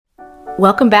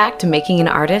Welcome back to Making an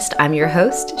Artist. I'm your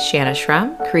host, Shanna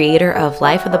Shrum, creator of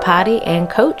Life of the Potty and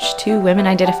coach to women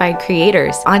identified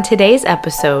creators. On today's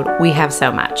episode, we have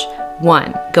so much.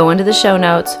 1, go into the show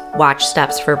notes, watch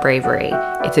Steps for Bravery.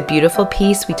 It's a beautiful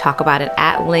piece. We talk about it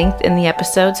at length in the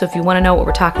episode, so if you want to know what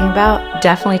we're talking about,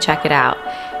 definitely check it out.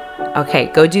 Okay,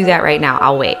 go do that right now.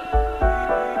 I'll wait.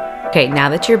 Okay, now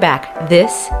that you're back,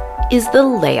 this is the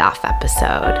layoff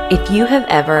episode. If you have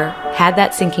ever had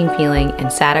that sinking feeling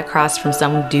and sat across from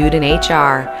some dude in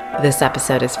HR, this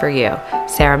episode is for you.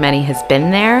 Sarah Meny has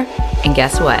been there, and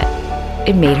guess what?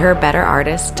 It made her a better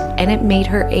artist, and it made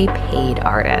her a paid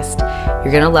artist.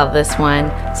 You're gonna love this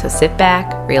one, so sit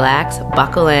back, relax,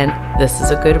 buckle in. This is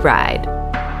a good ride.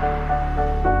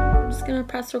 I'm just gonna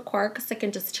press record because I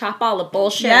can just chop all the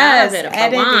bullshit out of it if I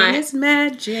want. Editing is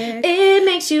magic. It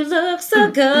makes you look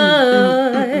so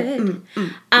good.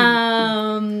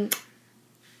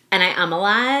 And I a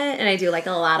lot, and I do like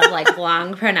a lot of like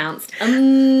long pronounced I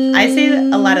say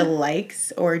a lot of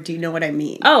likes, or do you know what I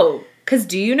mean? Oh, because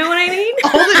do you know what I mean?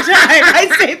 All the time. I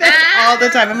say that all the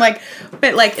time. I'm like,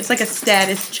 but like, it's like a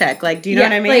status check. Like, do you know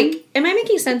what I mean? Like, am I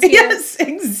making sense here? Yes,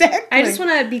 exactly. I just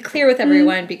want to be clear with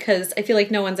everyone because I feel like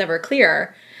no one's ever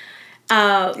clear.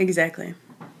 Exactly.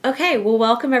 Okay, well,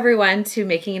 welcome everyone to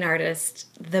Making an Artist,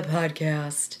 the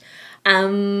podcast.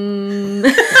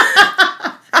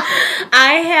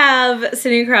 I have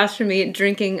sitting across from me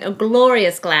drinking a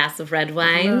glorious glass of red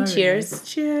wine. Glorious. Cheers.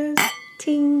 Cheers.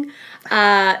 Ting.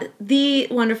 The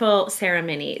wonderful Sarah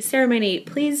Meny. Sarah Meny,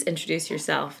 please introduce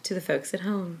yourself to the folks at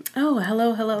home. Oh,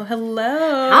 hello. Hello.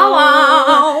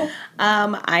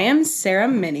 I am Sarah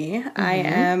Meny. Mm-hmm. I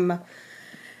am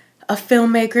a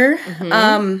filmmaker.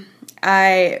 Mm-hmm.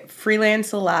 I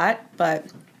freelance a lot,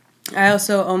 but I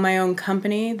also own my own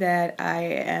company that I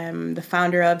am the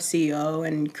founder of, CEO,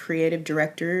 and creative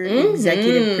director,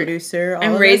 executive producer.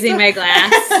 I'm raising my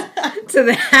glass to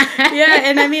that. Yeah,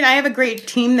 and I mean, I have a great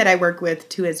team that I work with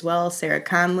too as well. Sarah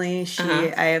Conley,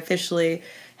 I officially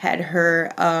had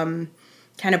her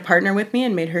kind of partner with me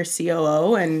and made her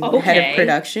COO and head of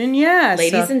production. Yeah,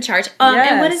 ladies in charge.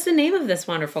 Yes. And what is the name of this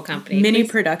wonderful company? Meny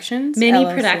Productions. Meny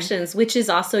LLC. Productions, which is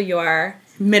also your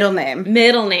middle name.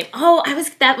 Oh,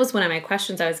 that was one of my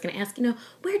questions I was going to ask.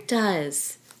 Where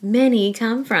does Meny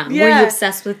come from? Yeah. Were you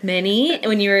obsessed with Meny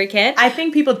when you were a kid? I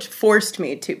think people forced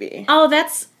me to be. Oh,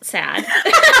 that's sad.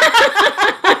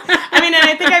 I mean, and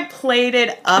I think I played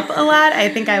it up a lot. I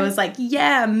think I was like,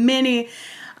 yeah, Meny.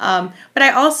 But I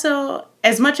also,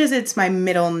 as much as it's my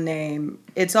middle name,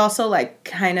 it's also like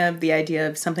kind of the idea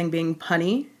of something being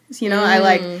punny. I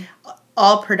like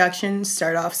all productions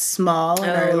start off small and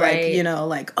are like,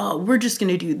 like, oh, we're just going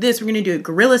to do this. We're going to do it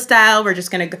guerrilla style. We're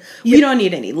just going to go. We don't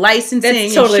need any licensing.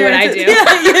 That's totally what I do. Yeah,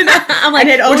 I'm like,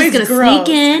 we're just going to sneak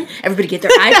in. Everybody get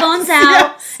their iPhones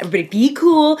out. Yes. Everybody be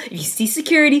cool. If you see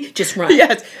security, just run.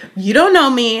 Yes. You don't know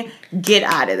me. Get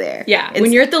out of there. Yeah.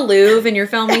 When you're at the Louvre and you're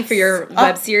filming for your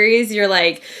web series, you're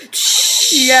like,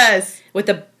 shh. Yes. With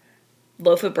a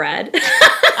loaf of bread.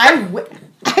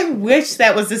 I wish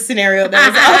that was the scenario that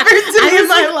was offered to me in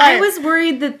my life. I was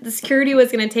worried that the security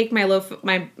was going to take my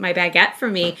my baguette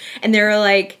from me, and they were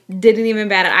like, didn't even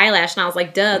bat an eyelash, and I was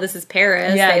like, duh, this is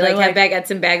Paris. Yeah, they have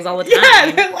baguettes in bags all the time.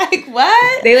 Yeah, they're like,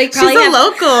 what? They probably She's a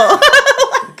local.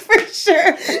 For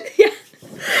sure. Yeah.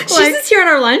 She's just here on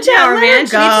our lunch hour, man.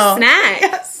 She needs a snack.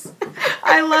 Yes.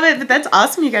 I love it, but that's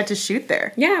awesome you got to shoot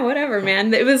there. Yeah, whatever,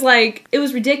 man. It was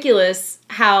ridiculous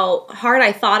how hard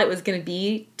I thought it was going to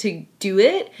be to do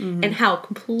it and how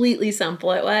completely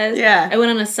simple it was. Yeah. I went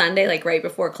on a Sunday, right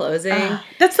before closing.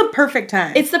 That's the perfect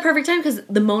time. It's the perfect time because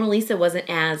the Mona Lisa wasn't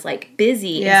as, busy.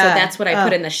 Yeah. And so that's what I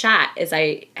put in the shot is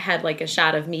I had, a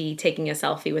shot of me taking a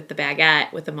selfie with the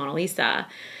baguette with the Mona Lisa.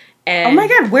 And oh my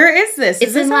God, where is this?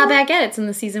 It's in La Baguette. It's in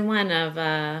the season 1 of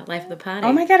Life of the Potty.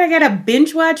 Oh my God, I gotta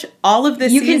binge watch all of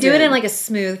this. You can do it in a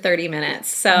smooth 30 minutes.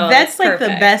 So that's the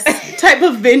best type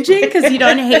of binging because you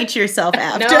don't hate yourself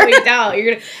after. No,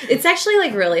 you don't. It's actually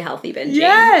really healthy binging.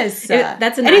 Yes,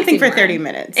 that's anything for 30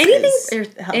 minutes.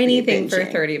 Anything for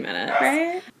 30 minutes,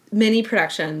 right? Many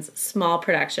productions, small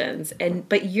productions,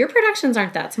 but your productions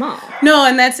aren't that small. No,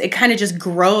 and it kind of just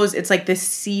grows. It's like this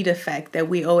seed effect that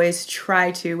we always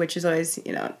try to, which is always,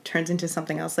 turns into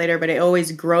something else later, but it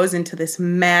always grows into this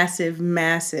massive,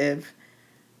 massive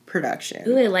production.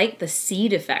 Ooh, I like the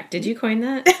seed effect. Did you coin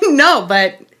that? No,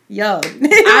 but yo. I'm gonna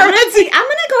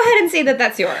go ahead and say that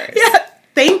that's yours. Yeah.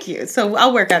 Thank you. So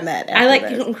I'll work on that.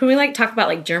 Can we talk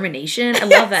about germination? I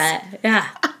love that. Yeah.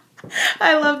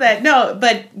 I love that. No,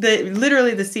 but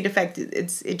literally the seed effect,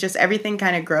 it just everything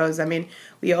kind of grows. I mean,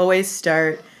 we always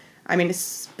start I mean,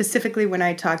 specifically when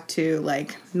I talk to,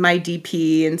 like, my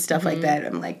DP and stuff like that,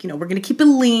 I'm like, we're going to keep it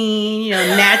lean,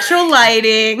 natural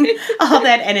lighting, all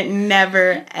that. And it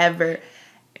never, ever,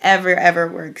 ever, ever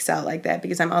works out like that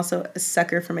because I'm also a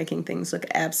sucker for making things look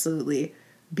absolutely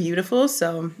beautiful.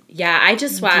 So yeah, I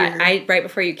just right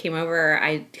before you came over,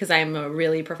 because I'm a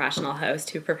really professional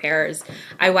host who prepares,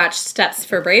 I watched Steps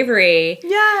for Bravery.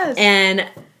 Yes. And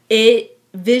it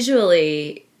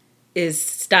visually is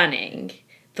stunning.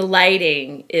 The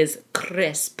lighting is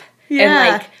crisp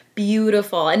and like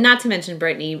beautiful, and not to mention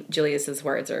Brittany Julius's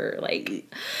words are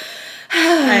like,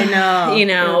 I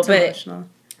know, but emotional.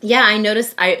 Yeah, I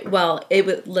noticed.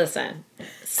 Listen,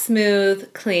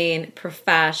 smooth, clean,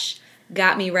 profesh,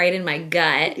 got me right in my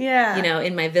gut. Yeah,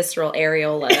 in my visceral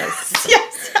areolas.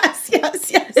 yes.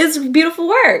 It's beautiful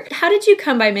work. How did you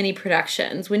come by Mini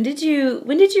Productions? When did you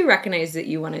recognize that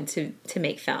you wanted to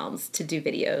make films, to do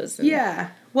videos? Yeah.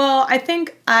 Well, I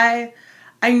think I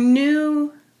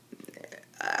knew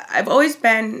I've always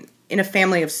been in a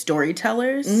family of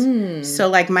storytellers. So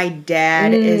like my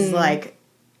dad is like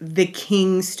the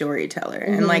king storyteller,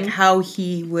 and like how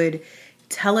he would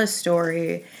tell a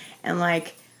story and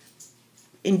like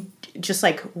just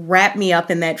like wrap me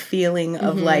up in that feeling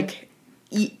of like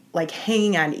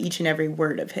hanging on each and every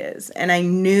word of his. And I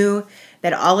knew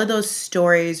that all of those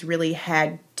stories really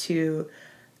had to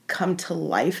come to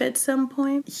life at some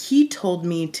point. He told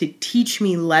me to teach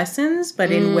me lessons, but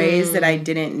in ways that I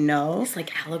didn't know. It's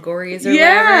like allegories or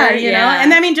whatever. You know?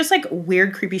 And I mean, just like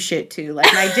weird, creepy shit too.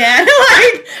 Like my dad,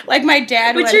 like my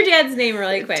dad. What's your dad's name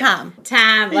really quick? Tom.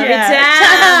 Love you,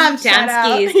 Tom.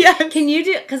 Skis. Yeah. Can you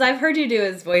do, because I've heard you do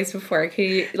his voice before. Can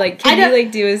you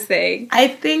do his thing? I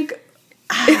think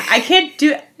I can't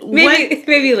do maybe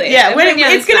later. Yeah,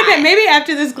 it's gonna be maybe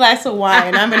after this glass of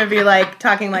wine. I'm gonna be like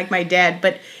talking like my dad,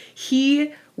 but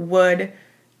he's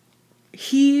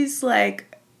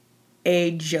like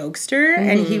a jokester,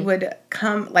 and he would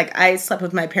come, like, I slept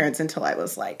with my parents until I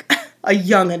was like a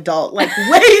young adult, like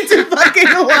way too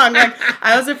fucking long. Like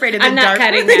I was afraid of the dark. I'm not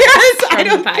cutting that from I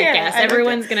don't the podcast. care.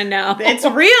 Everyone's gonna know. It's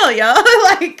real, yo.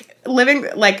 Like living,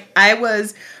 like I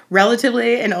was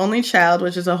relatively an only child,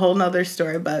 which is a whole nother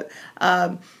story, but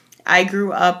I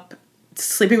grew up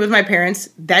sleeping with my parents.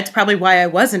 That's probably why I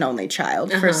was an only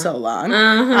child for so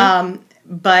long.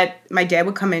 But my dad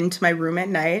would come into my room at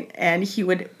night, and he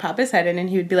would pop his head in, and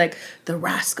he would be like, "The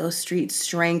Roscoe Street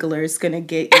Strangler's gonna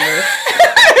get you."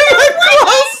 I would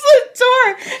close the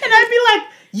door, and I'd be like,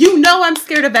 I'm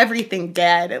scared of everything,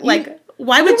 Dad. Like,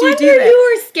 why would you do that?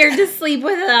 You were scared to sleep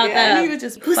without them. And he would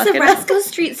just Who's the Roscoe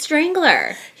Street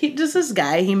Strangler? Just this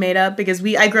guy he made up because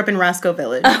I grew up in Roscoe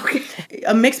Village. Okay.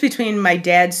 A mix between my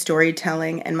dad's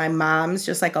storytelling and my mom's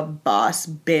just like a boss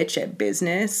bitch at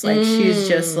business. Like she's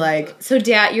just like. So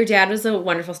your dad was a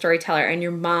wonderful storyteller, and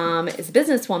your mom is a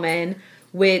businesswoman,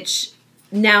 which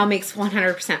now makes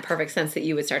 100% perfect sense that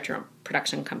you would start your own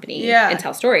production company and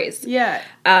tell stories. Yeah.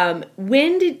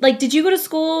 When did you go to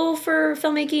school for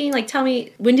filmmaking? Like, tell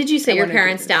me, when did you sit your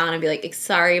parents down and be like,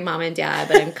 sorry, Mom and Dad,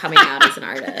 but I'm coming out as an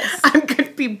artist? I'm going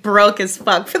to be broke as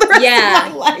fuck for the rest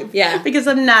of my life. Yeah. Because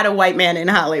I'm not a white man in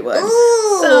Hollywood.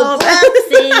 Ooh, so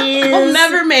I'll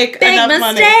never make Big enough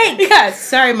mistake. money. Yeah,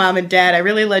 sorry, Mom and Dad. I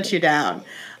really let you down.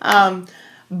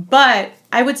 But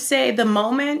I would say the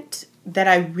moment that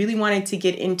I really wanted to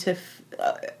get into,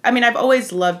 I've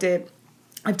always loved it.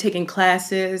 I've taken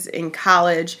classes in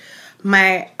college.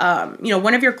 My,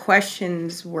 one of your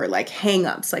questions were like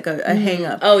hang-ups, like a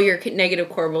hang-up. Oh, your negative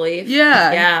core belief?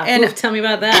 Yeah. Yeah. And tell me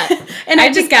about that. And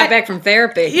I just got back from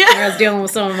therapy. Yeah. I was dealing with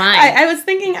some of mine. I was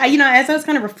thinking, as I was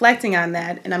kind of reflecting on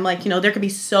that, and I'm like, there could be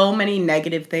so many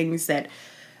negative things that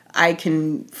I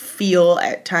can feel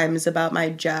at times about my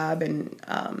job,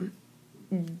 and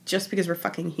just because we're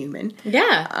fucking human.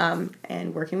 Yeah.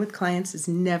 And working with clients is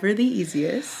never the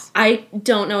easiest. I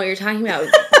don't know what you're talking about.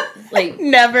 Like,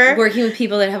 never. Working with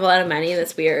people that have a lot of money,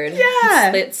 that's weird.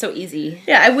 Yeah. It's so easy.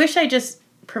 Yeah, I wish I just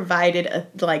provided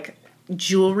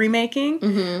jewelry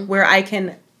making where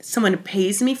someone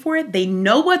pays me for it. They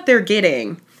know what they're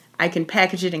getting. I can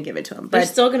package it and give it to them. But they're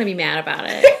still going to be mad about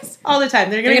it. All the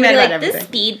time. They're going to be mad about everything. This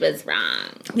speed was wrong.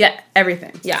 Yeah,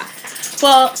 everything. Yeah.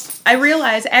 Well, I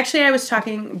realized, actually, I was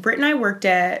talking, Britt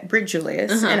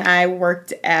Julius, and I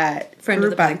worked at Friend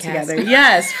of the Groupon podcast. together.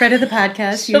 Yes, friend of the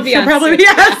podcast. She'll be on probably, soon.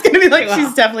 it's going to be like,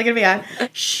 she's definitely going to be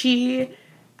on.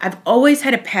 I've always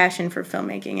had a passion for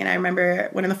filmmaking, and I remember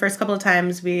one of the first couple of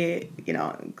times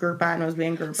Groupon was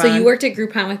being Groupon. So you worked at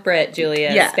Groupon with Britt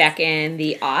Julius back in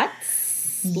the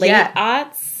aughts? Late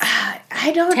aughts?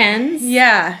 I don't... Tens?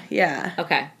 Yeah.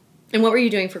 Okay. And what were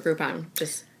you doing for Groupon?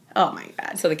 Just... Oh my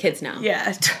God. So the kids know.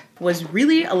 Yeah. Was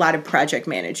really a lot of project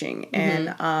managing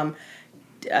and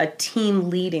team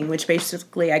leading, which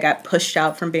basically I got pushed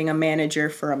out from being a manager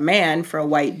for a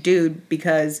white dude,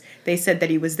 because they said that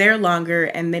he was there longer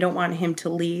and they don't want him to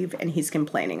leave and he's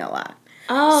complaining a lot.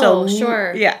 Oh,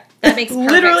 sure. Yeah. That makes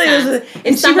perfect literally sense.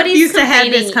 If somebody's used to have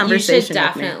this conversation, you should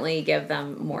definitely give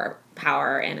them more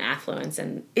power and affluence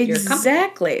in your company.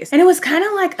 Exactly. And it was kind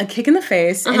of like a kick in the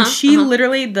face. And she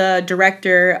literally, the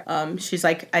director, she's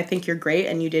like, I think you're great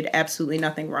and you did absolutely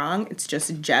nothing wrong. It's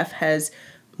just Jeff has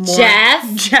more...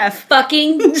 Jeff.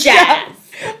 Fucking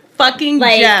Jeff. Fucking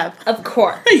Jeff. Of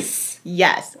course.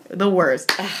 Yes. The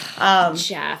worst.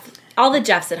 Jeff. All the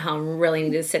Jeffs at home really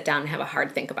need to sit down and have a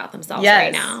hard think about themselves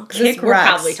right now. Because we're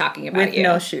probably talking about with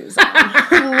no shoes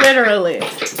on. Literally.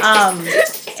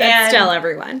 That's still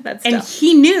everyone. That's still. And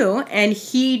he knew, and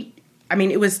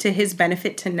it was to his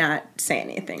benefit to not say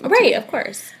anything. Right, of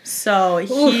course. So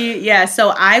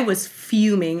so I was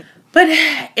fuming. But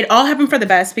it all happened for the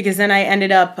best, because then I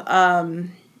ended up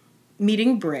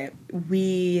meeting Britt.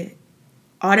 We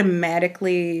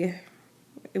automatically...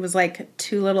 It was like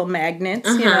two little magnets,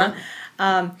 you know.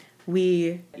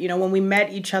 When we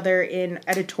met each other in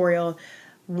editorial,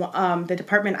 the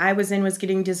department I was in was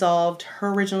getting dissolved.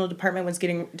 Her original department was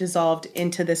getting dissolved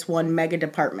into this one mega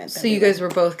department. So you guys were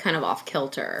both kind of off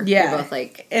kilter. Yeah. You're both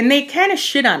like... And they kind of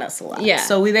shit on us a lot. Yeah.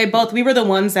 So we were the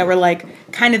ones that were like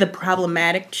kind of the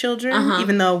problematic children,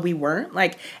 even though we weren't.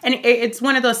 Like, and it's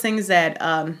one of those things that...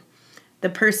 the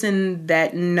person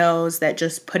that knows that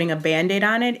just putting a Band-Aid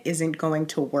on it isn't going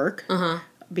to work,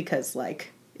 because,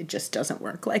 like, it just doesn't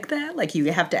work like that. Like,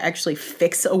 you have to actually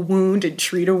fix a wound and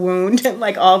treat a wound and,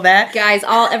 like, all that. Guys,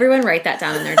 everyone write that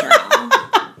down in their journal.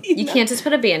 You can't just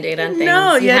put a Band-Aid on things.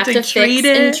 No, you have to fix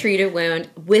and treat a wound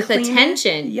with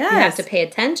attention. Yes. You have to pay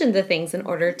attention to things in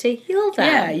order to heal them.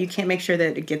 Yeah, you can't make sure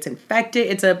that it gets infected.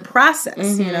 It's a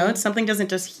process, you know? Something doesn't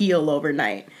just heal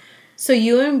overnight. So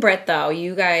you and Britt, though,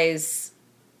 you guys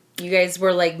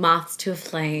were like moths to a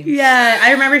flame. Yeah,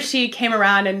 I remember she came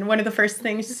around, and one of the first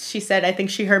things she said, I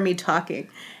think she heard me talking,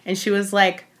 and she was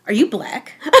like, "Are you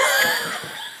black?"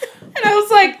 And I was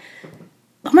like,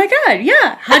 "Oh my God,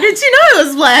 yeah. How did you know I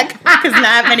was black?" Because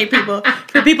not many people,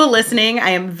 for people listening, I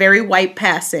am very white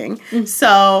passing.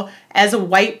 So as a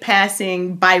white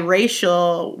passing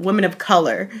biracial woman of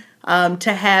color,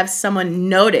 to have someone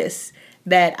notice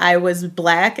that I was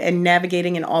black and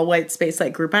navigating an all-white space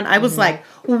like Groupon, I was like,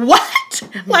 what?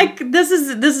 Like, this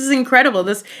is incredible.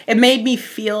 It made me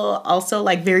feel also,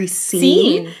 like, very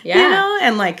seen. Yeah. You know?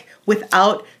 And, like,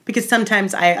 because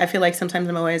sometimes I feel like sometimes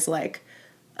I'm always like,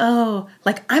 oh,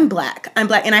 like, I'm black.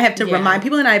 And I have to remind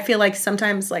people, and I feel like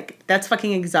sometimes, like, that's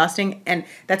fucking exhausting, and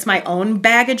that's my own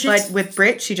baggage. But with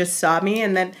Britt, she just saw me,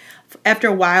 and then after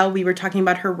a while, we were talking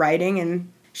about her writing,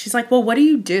 and she's like, well, what do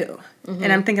you do?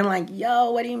 And I'm thinking, like, yo,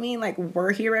 what do you mean? Like,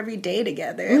 we're here every day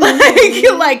together. Like, what do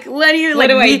you, like, what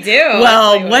do I do?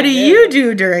 Well, what do you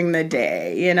do during the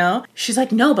day, you know? She's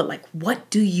like, no, but, like, what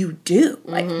do you do?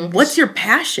 Like, what's your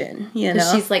passion, you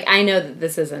know? She's like, I know that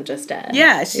this isn't just it.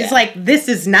 Yeah, she's like, this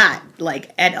is not,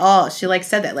 like, at all. She, like,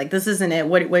 said that. Like, this isn't it.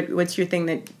 What's your thing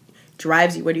that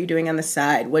drives you? What are you doing on the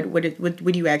side? What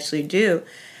do you actually do?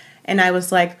 And I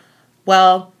was like,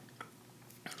 well,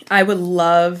 I would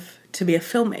love to be a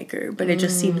filmmaker, but it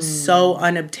just seems so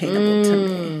unobtainable to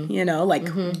me, you know, like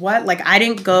what, like I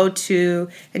didn't go to,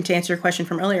 and to answer your question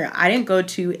from earlier, I didn't go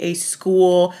to a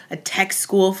tech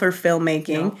school for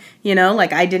filmmaking, you know,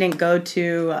 like I didn't go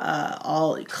to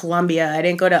Columbia, I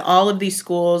didn't go to all of these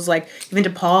schools, like even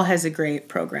DePaul has a great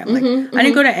program, like I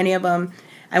didn't go to any of them.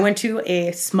 I went to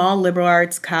a small liberal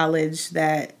arts college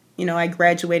that, you know, I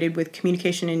graduated with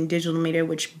communication and digital media,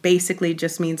 which basically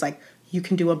just means like you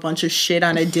can do a bunch of shit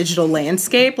on a digital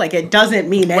landscape. Like, it doesn't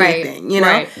mean anything, you know?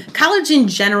 Right. College in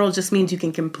general just means you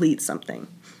can complete something.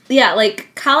 Yeah,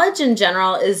 like, college in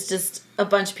general is just a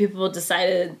bunch of people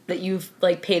decided that you've,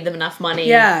 like, paid them enough money.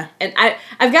 Yeah. And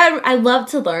I love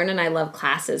to learn and I love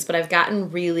classes, but I've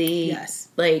gotten really,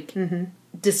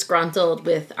 disgruntled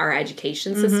with our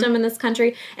education system in this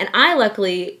country. And I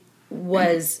luckily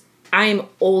I'm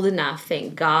old enough,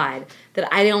 thank God,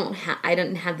 that I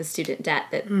didn't have the student debt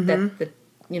that the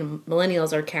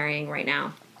millennials are carrying right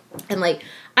now. And like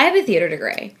I have a theater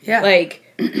degree. Yeah. Like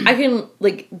I can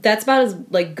that's about as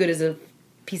like good as a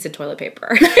piece of toilet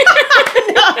paper.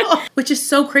 No. Which is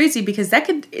so crazy because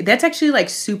that's actually like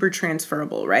super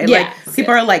transferable, right? Yes. Like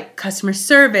people are like customer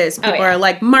service, people are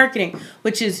like marketing,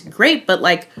 which is great, but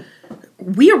like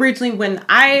we originally, when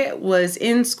I was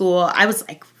in school, I was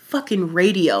like fucking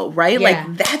radio, right? Yeah.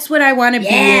 Like, that's what I want to be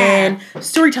in.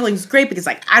 Storytelling's great because,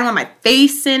 like, I don't want my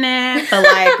face in it, but,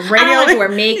 like, radio. I don't like to wear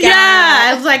makeup.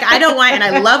 Yeah, I was like, I don't want, and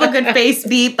I love a good face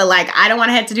beat, but, like, I don't want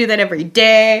to have to do that every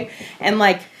day. And,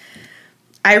 like,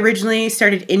 I originally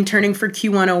started interning for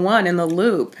Q101 in the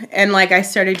Loop, and, like, I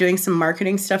started doing some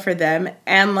marketing stuff for them,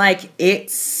 and, like,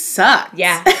 it sucked.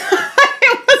 Yeah.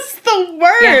 It was the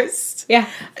worst. Yeah.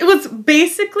 It was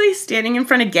basically standing in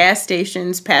front of gas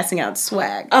stations passing out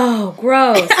swag. Oh,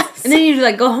 gross. Yes. And then you'd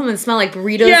like go home and smell like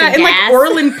burritos Yeah, and in gas. like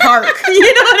Orland Park.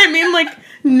 You know what I mean? Like,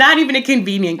 not even a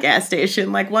convenient gas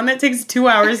station. Like one that takes 2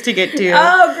 hours to get to.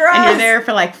 Oh, gross. And you're there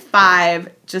for like 5,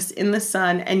 just in the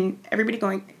sun, and everybody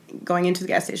going into the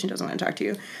gas station doesn't want to talk to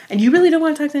you. And you really don't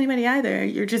want to talk to anybody either.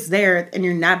 You're just there, and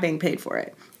you're not being paid for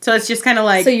it. So it's just kind of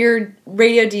like... So your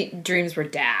radio dreams were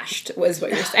dashed, was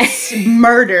what you're saying.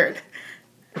 Murdered.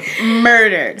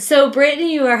 So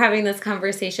Brittany, you are having this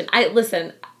conversation.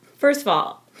 Listen, first of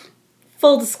all,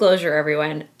 full disclosure,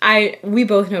 everyone. We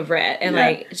both know Britt, and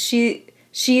like she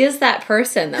is that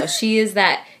person though. She is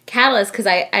that catalyst, because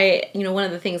I one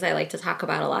of the things I like to talk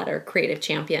about a lot are creative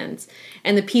champions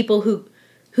and the people who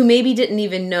maybe didn't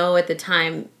even know at the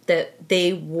time that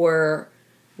they were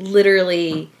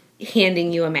literally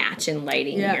handing you a match and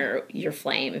lighting your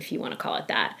flame, if you want to call it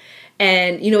that.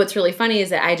 And what's really funny is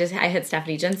that I had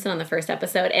Stephanie Jensen on the first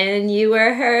episode, and you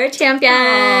were her champion.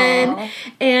 Aww.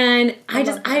 And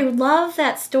I love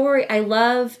that story. I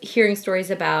love hearing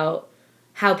stories about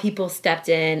how people stepped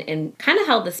in and kind of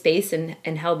held the space and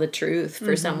held the truth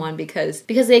for someone because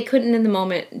they couldn't in the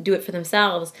moment do it for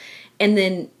themselves. And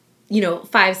then,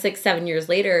 5, 6, 7 years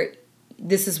later,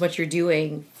 this is what you're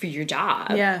doing for your job,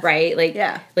 right? Like,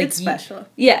 it's special.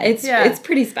 It's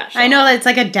pretty special. I know that it's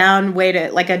like a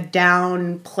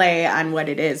down play on what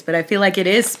it is, but I feel like it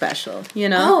is special,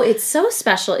 Oh, it's so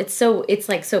special. It's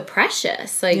like so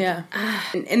precious. Like,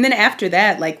 and then after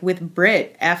that, like with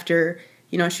Britt, after,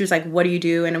 she was like, what do you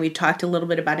do? And we talked a little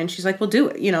bit about it, and she's like, well, do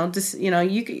it,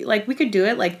 you could, like, we could do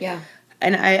it. Like,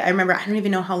 and I remember, I don't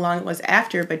even know how long it was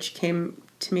after, but she came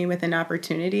to me with an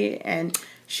opportunity, and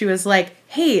she was like,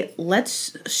 hey,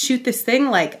 let's shoot this thing.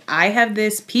 Like, I have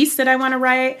this piece that I want to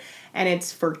write, and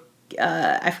it's for,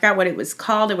 I forgot what it was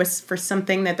called. It was for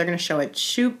something that they're going to show at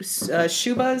Schubas.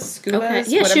 Okay.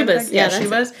 Yeah, Schubas. Yeah,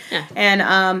 Schubas. Yeah. And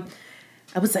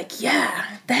I was like, yeah,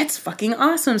 that's fucking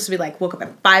awesome. So we, like, woke up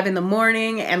at 5 a.m,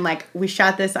 and, like, we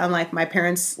shot this on, like, my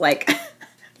parents', like,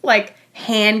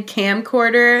 hand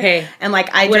camcorder. Hey, and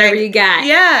like whatever you got.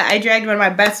 Yeah, I dragged one of my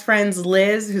best friends,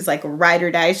 Liz, who's like ride or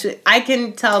die. I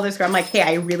can tell this girl, I'm like, hey,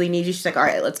 I really need you. She's like, all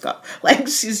right, let's go. Like,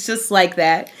 she's just like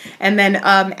that. And then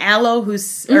Aloe,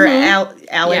 who's or Alex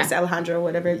Alejandro,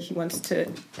 whatever he wants to,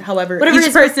 whatever his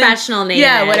professional name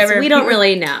is. Whatever we don't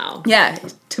really know. Yeah,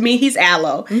 to me he's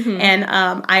Aloe, and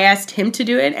I asked him to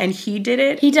do it, and he did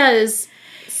it. He does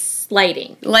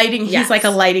lighting. Yes. He's like a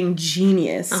lighting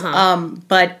genius.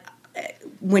 But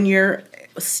when you're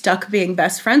stuck being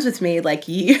best friends with me, like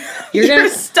you're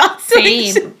stuck.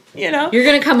 Same. You're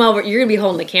gonna come over. You're gonna be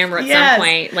holding the camera at some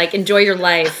point. Like, enjoy your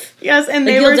life. Yes, and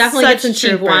like, they you'll were definitely such get some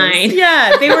troopers. cheap wine.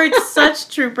 Yeah, they were such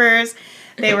troopers.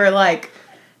 They were like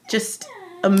just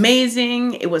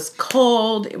amazing. It was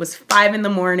cold. It was 5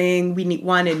 a.m. We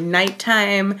wanted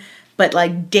nighttime, but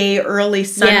like day early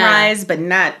sunrise, but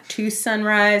not too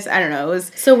sunrise. I don't know. It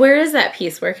was. So where is that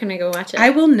piece? Where can I go watch it?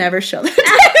 I will never show that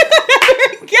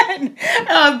again.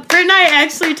 Britt and I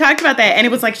actually talked about that, and it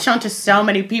was like shown to so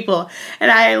many people.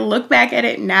 And I look back at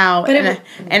it now,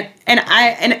 and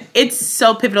it's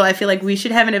so pivotal. I feel like we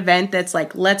should have an event that's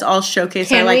like, let's all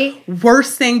showcase our like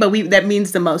worst thing, but that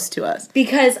means the most to us.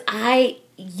 Because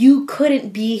you couldn't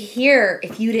be here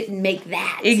if you didn't make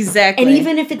that. Exactly. And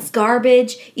even if it's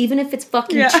garbage, even if it's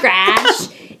fucking trash,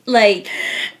 like,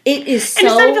 it is so... And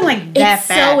it's not even like that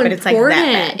bad, but it's like that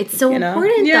bad. It's so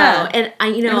important, though. And,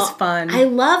 it was fun. I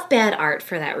love bad art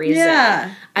for that reason.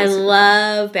 Yeah. I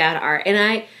love bad art. And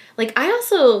I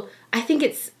think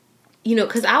it's...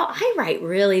 because I write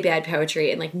really bad poetry,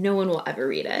 and, like, no one will ever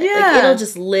read it. Yeah. Like, it'll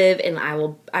just live, and I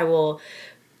will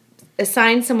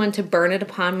assign someone to burn it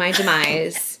upon my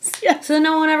demise, so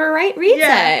no one ever reads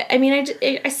it. I mean,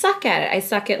 I suck at it. I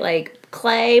suck at, like,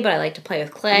 clay, but I like to play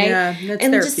with clay. Yeah, that's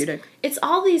therapeutic. It's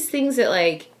all these things that,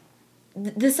 like,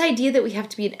 this idea that we have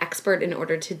to be an expert in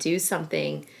order to do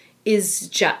something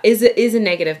is a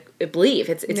negative belief.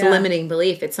 It's a limiting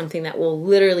belief. It's something that will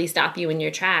literally stop you in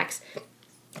your tracks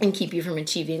and keep you from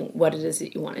achieving what it is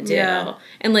that you want to do. Yeah.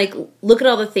 And, like, look at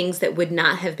all the things that would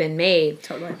not have been made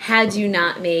had you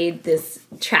not made this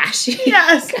trashy.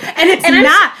 Yes. And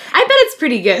I bet it's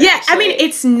pretty good. Yeah, actually. I mean,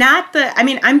 it's not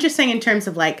I'm just saying in terms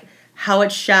of, like, how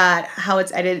it's shot, how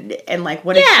it's edited, and like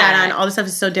what it's shot on, all this stuff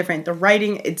is so different. The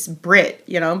writing, it's Britt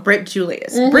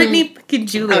Julius. Brittany fucking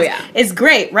Julius is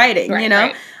great writing, you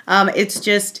know? Right. It's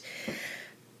just,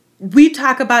 we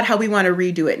talk about how we want to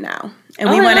redo it now.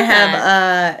 And we want to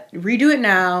have, redo it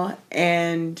now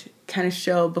and kind of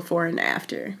show before and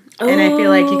after. And I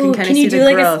feel like you can kind of see the growth. Can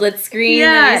you do like a split screen?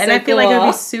 Yeah, and I feel like it would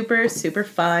be super, super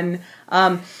fun.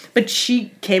 But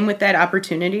she came with that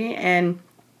opportunity, and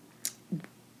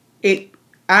it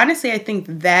honestly, I think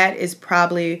that is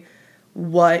probably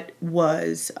what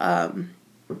was the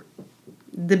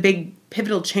big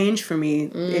pivotal change for me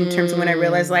in terms of when I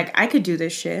realized, like, I could do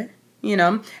this shit, you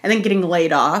know? And then getting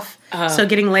laid off. So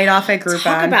getting laid off at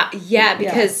Groupon.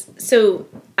 Because, so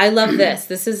I love this.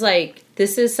 This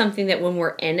is something that when we're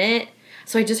in it,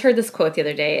 so I just heard this quote the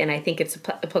other day, and I think it's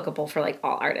applicable for, like,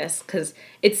 all artists, because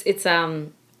it's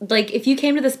like, if you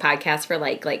came to this podcast for,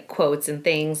 like quotes and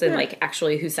things and, like,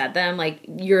 actually who said them, like,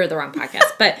 you're the wrong podcast.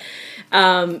 But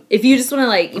if you just want to,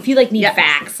 like, if you, like, need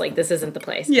facts, like, this isn't the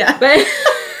place. Yeah. But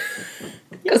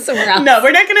go somewhere else. No,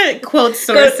 we're not going to quote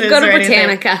sources Go to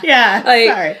Britannica. Anything. Yeah, like,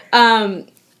 sorry.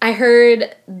 I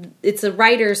heard, it's a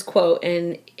writer's quote,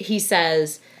 and he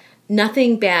says,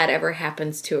 nothing bad ever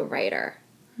happens to a writer.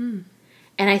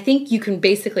 And I think you can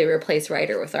basically replace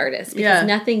writer with artist, because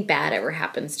nothing bad ever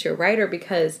happens to a writer,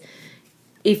 because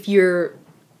if you're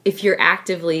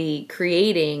actively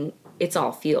creating, it's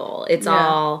all fuel.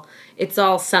 It's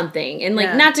all something. And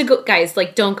like not to go, guys,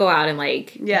 like don't go out and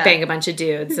like bang a bunch of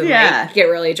dudes and like get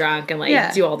really drunk and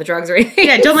like do all the drugs or anything.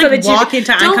 Yeah, don't like walk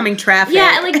into oncoming traffic.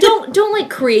 Yeah, and like don't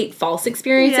like create false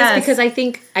experiences because I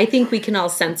think we can all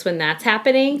sense when that's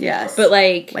happening. Yes. But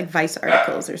like Vice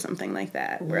articles or something like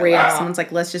that. Where like, someone's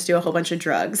like, let's just do a whole bunch of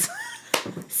drugs.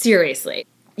 Seriously.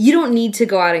 You don't need to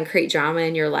go out and create drama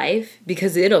in your life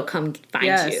because it'll come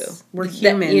find you. We're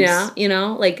humans. You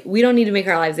know, like we don't need to make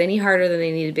our lives any harder than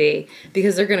they need to be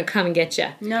because they're going to come and get you.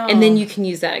 No. And then you can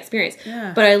use that experience.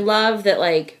 Yeah. But I love that,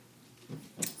 like,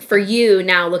 for you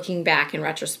now looking back in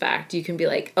retrospect, you can be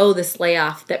like, oh, this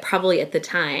layoff that probably at the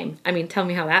time, I mean, tell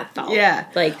me how that felt. Yeah.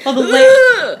 Like, well,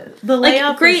 the layoff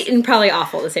like, great and probably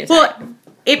awful at the same time. Well,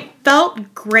 it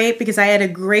felt great because I had a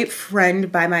great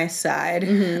friend by my side.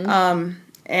 Mm-hmm.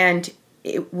 And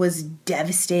it was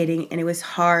devastating and it was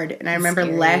hard. And I remember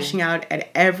lashing out at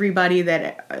everybody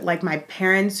that, like my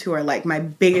parents who are like my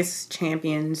biggest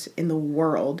champions in the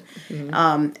world.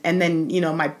 Mm-hmm. And then, you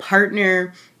know, my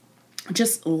partner,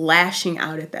 just lashing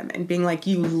out at them and being like,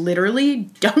 you literally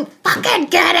don't fucking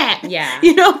get it. Yeah.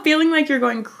 You know, feeling like you're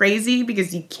going crazy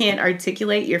because you can't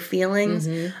articulate your feelings.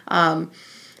 Mm-hmm.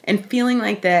 And feeling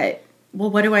like that. Well,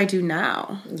 what do I do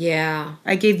now? Yeah.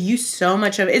 I gave you so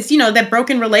much of it. It's, you know, that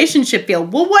broken relationship feel.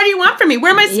 Well, what do you want from me?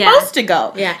 Where am I supposed to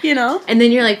go? Yeah. You know? And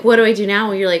then you're like, what do I do now?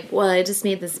 Well, you're like, well, I just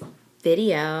made this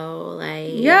video.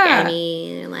 Like, I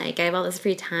mean, like, I have all this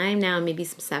free time now, maybe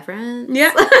some severance.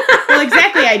 Yeah. Well,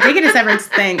 exactly. I did get a severance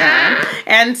thing on.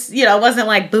 And, you know, it wasn't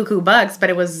like buku bucks, but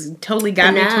it was totally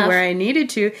got me to where I needed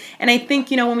to. And I think,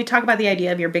 you know, when we talk about the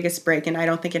idea of your biggest break, and I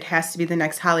don't think it has to be the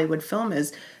next Hollywood film,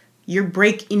 is your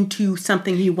break into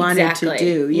something you wanted to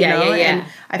do, you know? And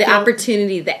the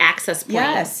opportunity, the access point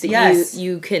that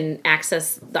you can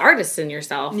access the artist in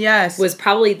yourself was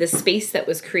probably the space that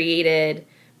was created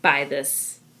by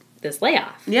this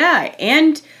layoff. Yeah,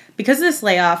 and because of this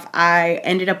layoff, I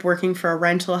ended up working for a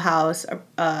rental house,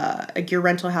 a gear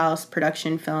rental house,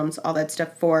 production films, all that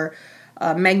stuff for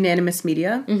Magnanimous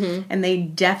Media. Mm-hmm. And they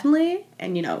definitely,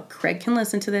 and you know, Craig can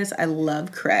listen to this. I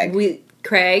love Craig.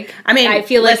 Craig, I mean, I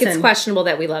feel like it's questionable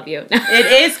that we love you.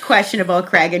 It is questionable,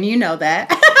 Craig, and you know that.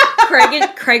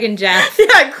 Craig and Jeff.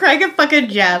 Yeah, Craig and fucking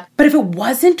Jeff. But if it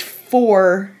wasn't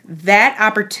for that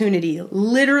opportunity,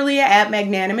 literally at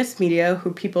Magnanimous Media,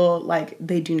 who people, like,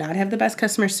 they do not have the best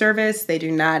customer service. They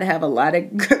do not have a lot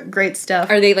of great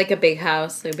stuff. Are they like a big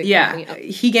house? Like a big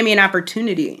company? He gave me an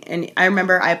opportunity. And I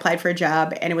remember I applied for a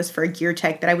job, and it was for a gear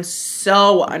tech that I was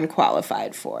so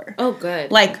unqualified for. Oh, good.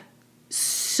 Like,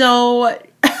 so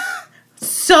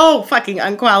fucking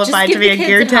unqualified to be a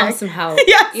gear tech. Just give the kids some help.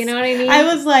 Yes. You know what I mean? I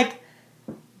was like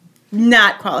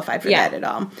not qualified for that at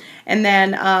all. And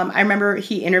then I remember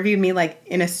he interviewed me like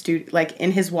in a like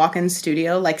in his walk-in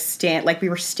studio, like we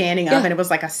were standing up, and it was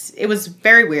like it was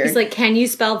very weird. He's like, "Can you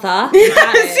spell the?"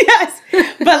 Yes.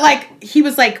 But like he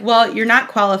was like, "Well, you're not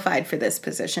qualified for this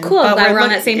position." Cool, glad we're on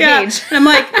that same page. And I'm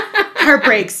like,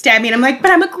 heartbreak, stab me, and I'm like,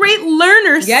 but I'm a great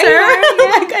learner, sir. You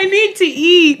are, like I need to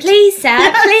eat. Please,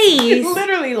 sir, please.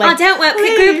 Literally, like, I don't work for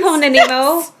Groupon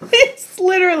anymore. Yes,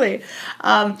 literally.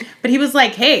 But he was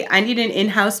like, hey, I need an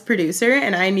in-house producer,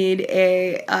 and I need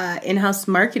a in-house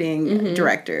marketing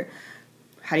director.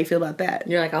 how do you feel about that?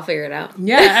 You're like, I'll figure it out.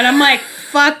 Yeah. And I'm like,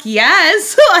 fuck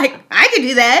yes. Like, I could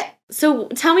do that. So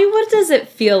tell me, what does it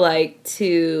feel like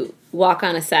to walk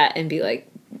on a set and be like,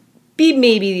 be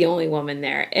maybe the only woman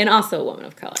there and also a woman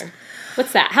of color?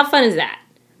 What's that? How fun is that?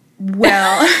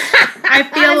 Well, I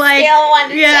feel like, scale 1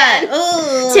 to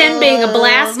yeah, 10 being a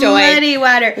blastoid, muddy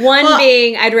water. 1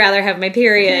 being I'd rather have my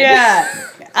period.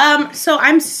 Yeah. So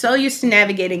I'm so used to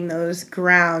navigating those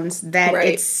grounds that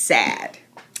it's sad.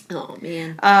 Oh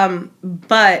man.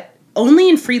 But only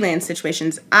in freelance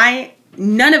situations.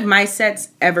 None of my sets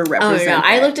ever represent. Oh no,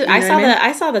 I looked at. I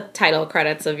saw the mean? title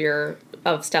credits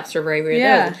of Steps for Bravery.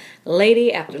 Yeah.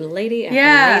 Lady after lady after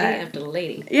lady after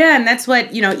lady. Yeah, and that's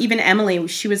what, even Emily,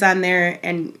 she was on there,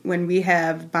 and when we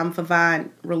have Bon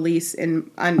Vivant release in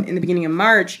the beginning of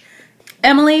March,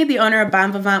 Emily, the owner of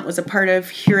Bon Vivant, was a part of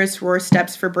Heroes Roar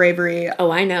Steps for Bravery. Oh,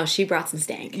 I know. She brought some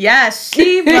stank. Yes,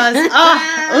 she was.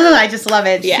 I just love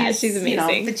it. Yeah, she's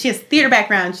amazing. But she has theater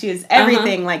background. She has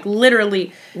everything, like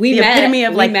literally the epitome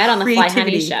of like creativity. We met on the Fly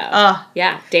Honey show.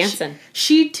 Yeah, dancing.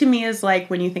 She to me is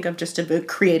like when you think of just a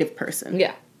creative person.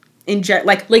 Yeah.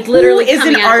 Like literally who is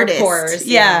an artist. Pores,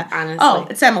 yeah. Honestly. Oh,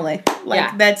 it's Emily.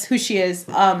 Like that's who she is.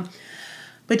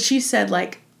 But she said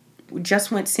like,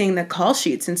 just went seeing the call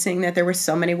sheets and seeing that there were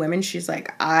so many women, she's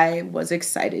like, I was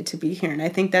excited to be here. And I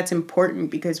think that's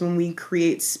important because when we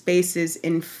create spaces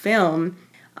in film,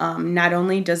 not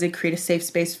only does it create a safe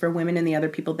space for women and the other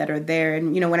people that are there,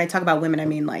 and when I talk about women, I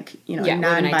mean like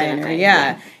non-binary.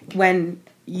 Yeah. When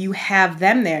you have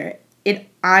them there, it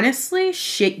honestly,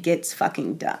 shit gets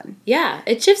fucking done. Yeah,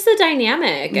 it shifts the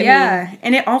dynamic. I mean,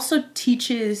 and it also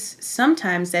teaches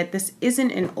sometimes that this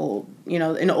isn't an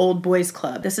old boys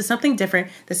club. This is something different.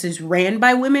 This is ran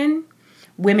by women.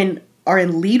 Women are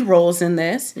in lead roles in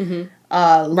this.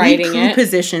 Mm-hmm. Lead crew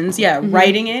positions. Yeah,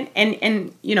 writing it and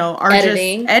are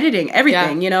editing. Just editing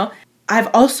everything. Yeah. I've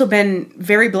also been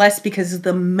very blessed because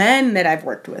the men that I've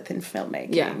worked with in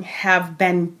filmmaking have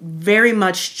been very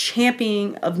much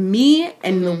championing of me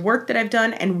and the work that I've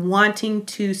done and wanting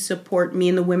to support me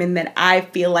and the women that I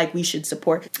feel like we should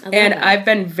support. And I've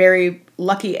been very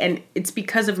lucky, and it's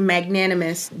because of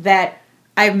Magnanimous that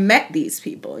I've met these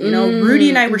people. Rudy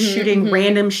and I were shooting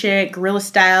random shit, guerrilla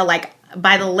style, like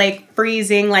by the lake,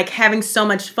 freezing, like having so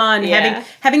much fun,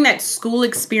 having that school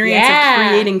experience of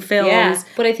creating films. Yeah.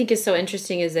 What I think is so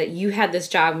interesting is that you had this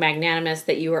job, Magnanimous,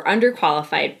 that you were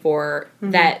underqualified for,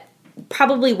 that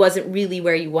probably wasn't really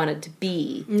where you wanted to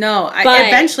be. No,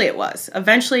 eventually it was.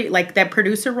 Eventually, like that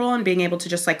producer role and being able to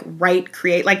just like write,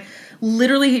 create, like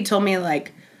literally he told me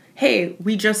like, hey,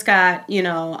 we just got,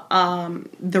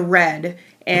 the Red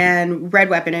and Red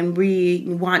Weapon, and we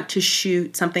want to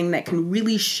shoot something that can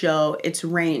really show its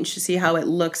range to see how it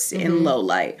looks in low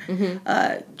light.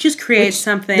 Just create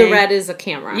something. The Red is a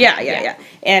camera. Yeah.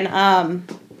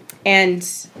 And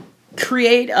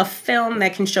create a film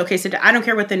that can showcase it. I don't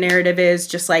care what the narrative is.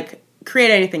 Just like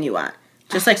create anything you want.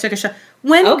 Just like take a shot.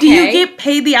 When do you get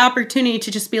paid the opportunity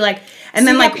to just be like, and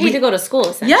then like paid to go to school?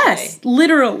 Essentially. Yes,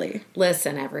 literally.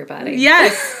 Listen, everybody.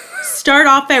 Yes, start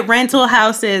off at rental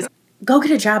houses. Go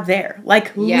get a job there.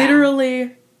 Like,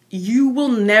 literally, you will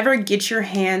never get your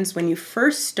hands when you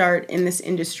first start in this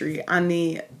industry on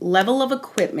the level of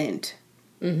equipment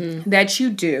that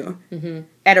you do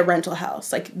at a rental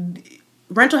house. Like,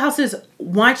 rental houses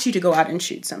want you to go out and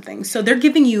shoot something. So they're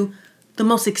giving you the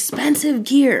most expensive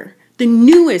gear, the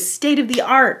newest,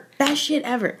 state-of-the-art, best shit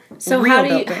ever. So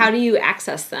how do you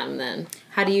access them then?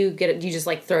 How do you get it? Do you just,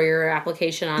 like, throw your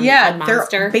application on Monster?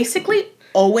 They're basically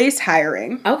always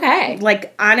hiring. Okay.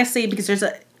 Like, honestly, because there's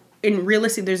a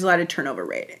lot of turnover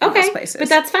rate in those places. But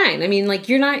that's fine. I mean, like,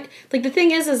 you're not, like, the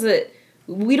thing is that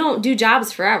we don't do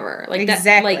jobs forever. Like,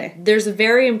 exactly. Like, there's a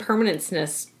very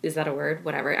impermanenceness, is that a word?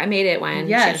 Whatever. I made it when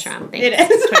Shanna Schramm. It is.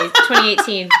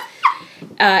 2018.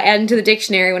 Add into the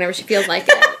dictionary whenever she feels like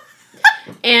it.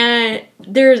 And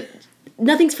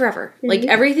nothing's forever. Like,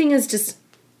 everything is just,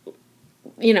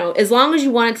 as long as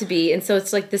you want it to be. And so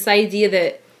it's like this idea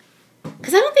that,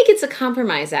 because I don't think it's a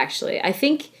compromise, actually. I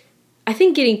think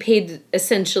getting paid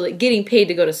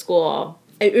to go to school.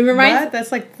 It reminds. What?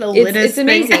 That's like the littest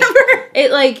thing ever.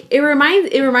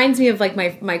 It reminds me of like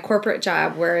my corporate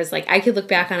job, whereas like I could look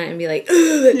back on it and be like, "Ugh,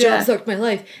 that job sucked my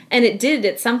life," and it did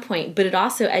at some point. But it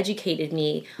also educated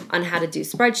me on how to do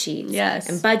spreadsheets,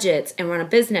 and budgets, and run a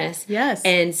business,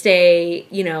 and stay,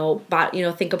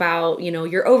 think about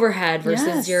your overhead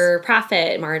versus your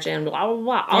profit margin, blah blah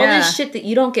blah. All this shit that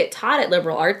you don't get taught at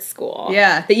liberal arts school,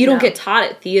 that you don't get taught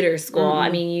at theater school. I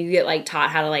mean, you get like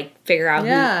taught how to like figure out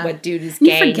what dude is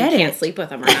gay and you can't sleep with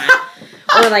him or not.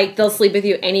 Or, like, they'll sleep with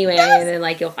you anyway, and then,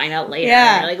 like, you'll find out later.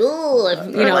 Yeah. And you're like,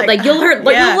 ooh, you know, like, you'll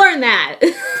learn that.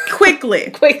 Quickly.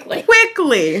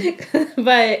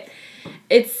 But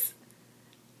it's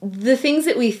the things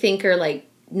that we think are, like,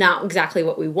 not exactly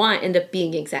what we want end up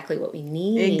being exactly what we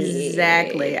need.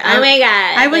 Exactly. Oh my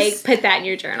God. Put that in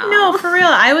your journal. No, for real.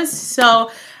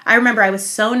 I remember I was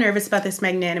so nervous about this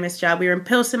magnanimous job. We were in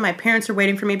Pilsen. My parents were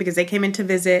waiting for me because they came in to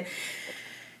visit.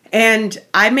 And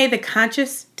I made the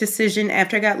conscious decision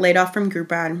after I got laid off from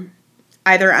Groupon.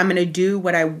 Either I'm going to do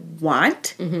what I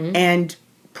want and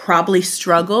probably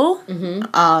struggle,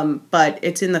 but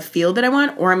it's in the field that I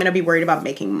want, or I'm going to be worried about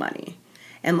making money.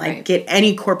 And, like, get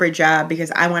any corporate job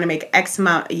because I want to make X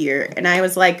amount a year. And I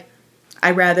was like,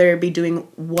 I'd rather be doing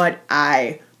what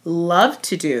I love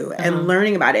to do and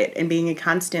learning about it and being a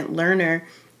constant learner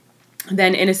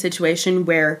than in a situation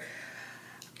where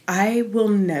I will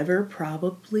never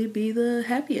probably be the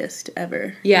happiest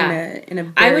ever. Yeah. In a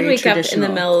very I would wake up in the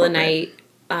middle of the corporate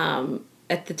night,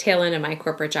 at the tail end of my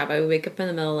corporate job. I would wake up in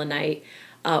the middle of the night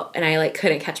and I, like,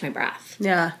 couldn't catch my breath.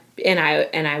 Yeah. And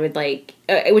I would, like,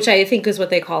 which I think is what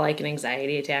they call, like, an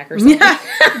anxiety attack or something. Yeah.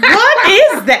 What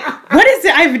is that? What is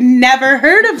it? I've never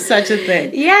heard of such a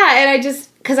thing. Yeah, and I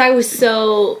just, because I was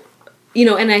so, you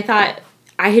know, and I thought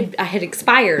I had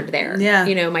expired there. Yeah.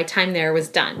 You know, my time there was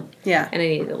done. Yeah. And I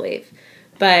needed to leave.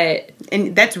 But.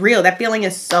 And that's real. That feeling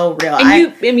is so real. And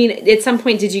I mean, at some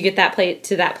point, did you get that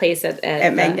place at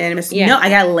Magnanimous? Yeah. No, I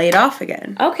got laid off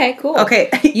again. Okay, cool. Okay.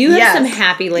 You have some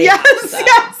happy laid offs.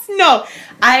 Yes. No.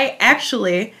 I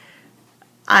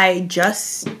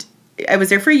was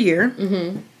there for a year.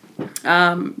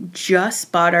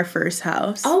 Just bought our first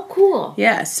house. Oh, cool.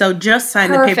 Yeah, so just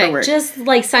signed Perfect. the paperwork. Just,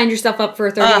 like, signed yourself up for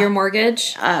a 30-year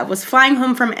mortgage? Was flying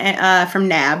home from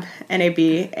NAB,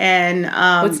 N-A-B, and...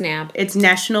 What's NAB? It's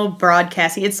National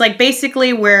Broadcasting. It's, like,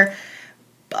 basically where...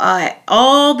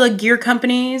 all the gear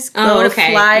companies go to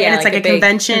fly, and it's like a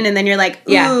convention, and then you're like,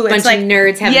 ooh, bunch it's like of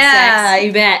nerds having sex.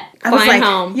 You bet. Flying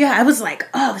home. Yeah, I was like,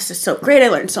 oh, this is so great. I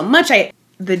learned so much.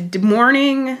 The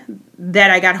morning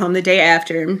that I got home, the day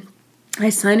after, I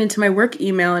signed into my work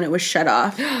email, and it was shut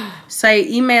off. So I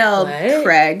emailed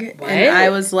Craig, and I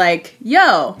was like,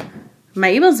 yo, my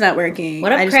email's not working.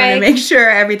 What up, I just Craig? wanted to make sure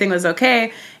everything was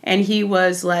okay. And he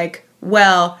was like,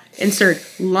 well, insert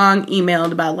long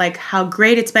emailed about, like, how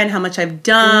great it's been, how much I've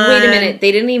done. Wait a minute.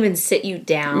 They didn't even sit you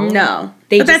down? No.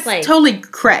 They but just, that's totally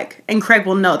Craig. And Craig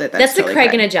will know that that's totally a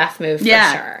Craig and a Jeff move, for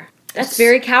sure. That's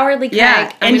very cowardly, Craig.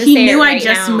 Yeah, and he knew I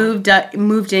just moved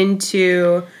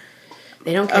into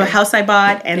they don't care. A house I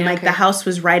bought, and, like, the house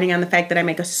was riding on the fact that I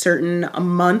make a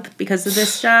month because of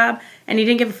this job, and he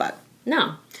didn't give a fuck.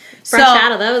 No. Fresh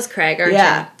out of those, Craig, aren't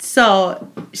you? So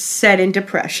set in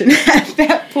depression at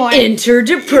that point. Enter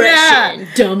depression.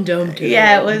 Dum, dum, dum.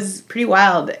 Yeah, it was pretty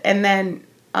wild. And then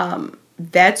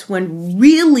that's when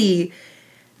really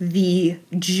the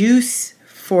juice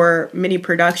for mini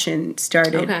production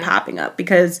started popping up,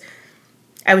 because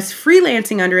I was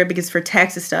freelancing under it because for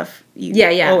taxes stuff, you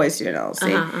always do an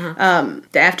LLC.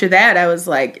 After that, I was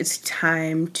like, it's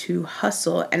time to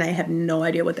hustle, and I have no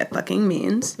idea what that fucking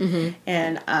means.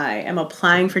 And I am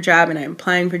applying for job, and I'm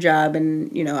applying for job,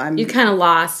 and, you know, You kind of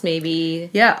lost,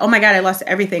 maybe. Yeah. Oh, my God, I lost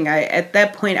everything. At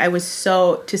that point, I was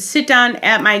to sit down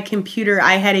at my computer,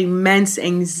 I had immense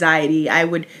anxiety. I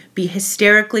would be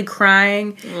hysterically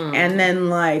crying, and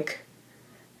then,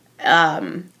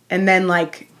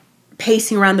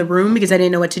 pacing around the room because I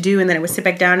didn't know what to do, and then I would sit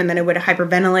back down, and then I would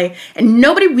hyperventilate, and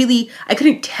I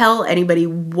couldn't tell anybody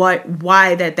why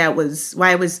I was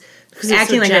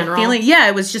acting like that feeling. Yeah,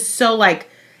 it was just so, like,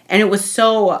 and it was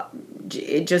so,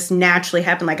 it just naturally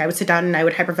happened. Like, I would sit down and I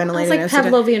would hyperventilate. It's like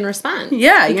Pavlovian response.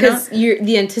 Yeah, because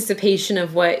the anticipation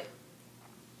of what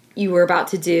you were about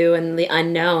to do and the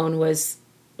unknown was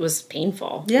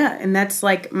painful. Yeah, and that's,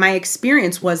 like, my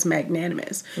experience was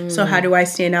magnanimous. So how do I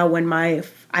stand out when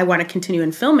I want to continue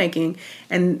in filmmaking,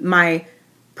 and my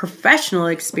professional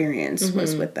experience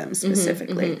was with them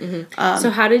specifically. So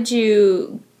how did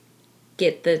you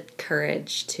get the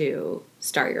courage to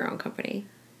start your own company?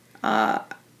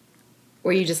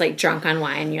 Were you just, like, drunk on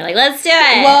wine and you're like, let's do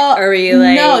it? Well, or were you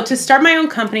like... No, to start my own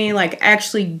company, like,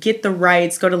 actually get the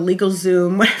rights, go to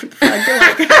LegalZoom, whatever the fuck you're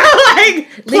like,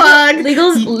 plug.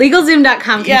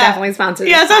 LegalZoom.com can definitely sponsor this.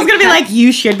 Yeah, so I was going to be like,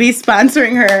 you should be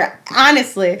sponsoring her,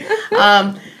 honestly.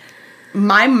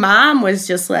 My mom was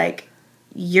just like,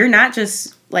 you're not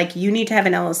just, like, you need to have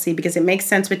an LLC because it makes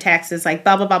sense with taxes, like,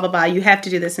 blah, blah, blah, blah, blah. You have to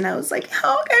do this. And I was like,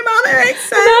 oh, okay, Mom, that makes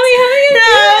sense. Mommy, how do you do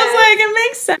I was like, it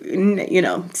makes sense. You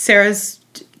know, Sarah's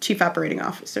chief operating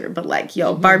officer, but like,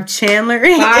 yo, Barb Chandler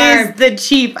is the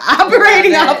chief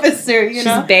operating officer, you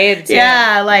know? She's babe, too.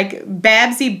 Yeah, like,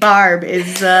 Babsy Barb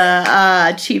is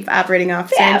the chief operating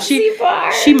officer. Babsy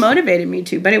Barb. She motivated me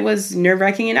too, but it was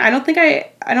nerve-wracking, and I don't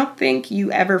think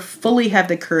you ever fully have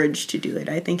the courage to do it.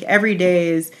 I think every day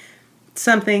is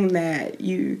something that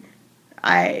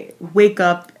I wake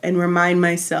up and remind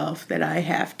myself that I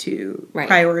have to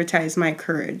prioritize my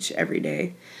courage every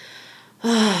day.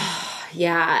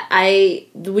 Yeah,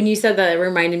 when you said that, it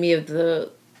reminded me of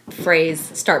the phrase,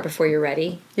 start before you're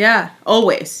ready. Yeah,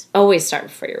 always. Always start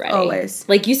before you're ready. Always.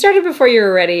 Like, you started before you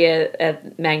were ready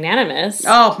at Magnanimous.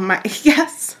 Oh, my,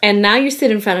 yes. And now you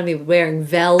sit in front of me wearing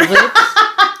velvet.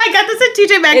 I got this at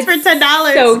TJ Maxx for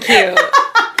 $10. So cute.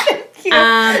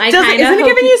 Isn't it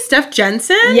giving you Steph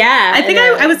Jensen? Yeah. I think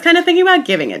I was kind of thinking about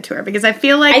giving it to her because I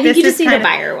feel like I think this you just is need to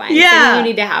buy her one. Yeah. So you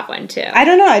need to have one too. I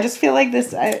don't know. I just feel like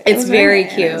this. It's very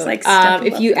cute. Like,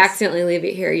 if you accidentally leave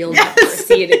it here, you'll never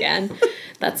see it again.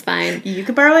 That's fine. You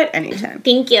could borrow it anytime.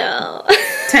 Thank you. $10.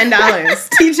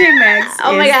 TJ Maxx.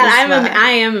 Oh my God,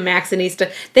 I am a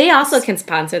Maxxinista. They also can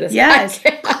sponsor this. Yes,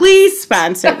 podcast. please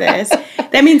sponsor this.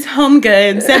 That means Home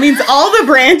Goods. That means all the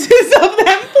branches of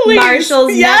them. Please.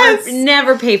 Marshalls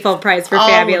never pay full price for all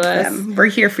Fabulous. Of them. We're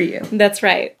here for you. That's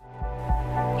right.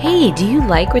 Hey, do you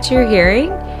like what you're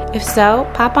hearing? If so,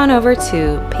 pop on over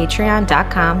to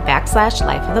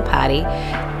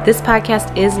patreon.com/lifeofthepotty. This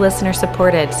podcast is listener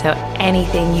supported, so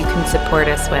anything you can support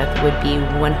us with would be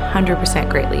 100%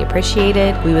 greatly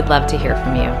appreciated. We would love to hear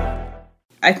from you.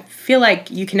 I feel like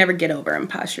you can never get over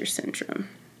imposter syndrome.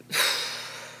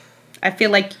 I feel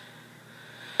like,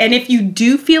 and if you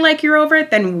do feel like you're over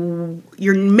it, then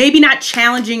you're maybe not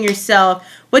challenging yourself.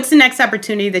 What's the next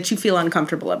opportunity that you feel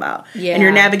uncomfortable about? Yeah. And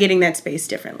you're navigating that space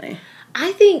differently.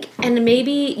 I think, and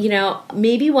maybe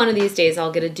one of these days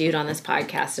I'll get a dude on this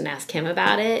podcast and ask him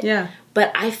about it. Yeah.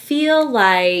 But I feel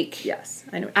like... Yes,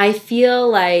 I know. I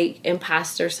feel like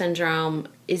imposter syndrome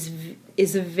is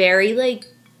a very, like,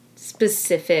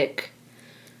 specific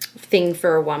thing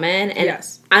for a woman. And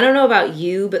yes. I don't know about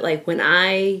you, but, like, when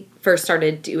I first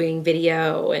started doing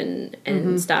video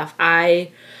and stuff,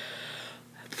 I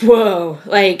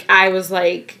was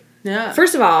like... Yeah.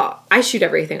 First of all, I shoot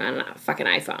everything on a fucking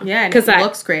iPhone. Yeah, and it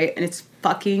looks great, and it's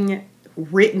fucking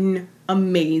written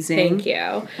amazing. Thank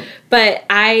you. But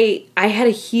I had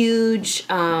a huge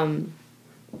I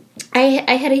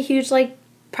had a huge like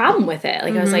problem with it.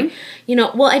 Like I was like,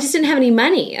 I just didn't have any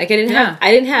money. Like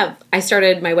I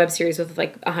started my web series with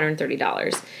like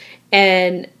 $130.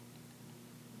 And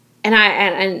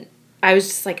I was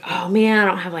just like, oh man, I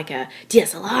don't have like a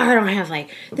DSLR, I don't have like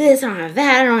this, I don't have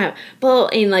that, I don't have,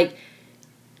 and like,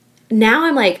 now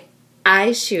I'm like,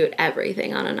 I shoot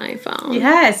everything on an iPhone.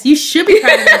 Yes, you should be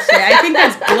proud of that shit. I think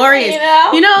that's glorious.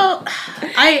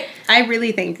 I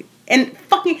really think, and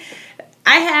fucking,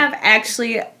 I have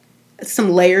actually some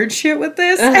layered shit with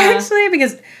this, actually,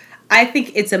 because I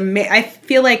think I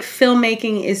feel like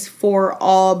filmmaking is for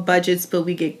all budgets, but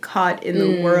we get caught in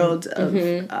the world of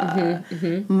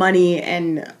money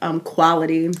and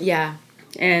quality. Yeah.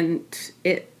 And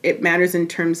it matters in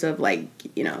terms of like,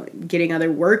 getting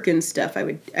other work and stuff. I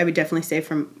would definitely say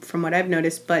from what I've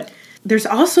noticed, but there's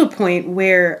also a point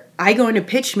where I go into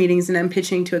pitch meetings and I'm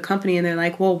pitching to a company and they're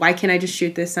like, well, why can't I just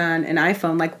shoot this on an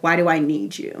iPhone? Like, why do I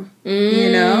need you?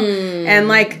 And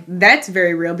like, that's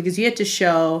very real because you have to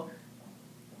show...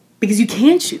 Because you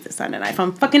can shoot this on an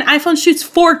iPhone. Fucking iPhone shoots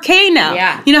 4K now.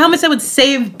 Yeah. You know how much that would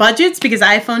save budgets because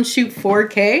iPhones shoot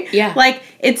 4K? Yeah. Like,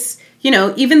 it's,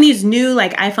 even these new,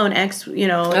 like, iPhone X,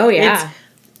 Oh, yeah. It's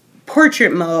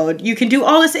portrait mode. You can do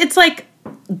all this. It's, like,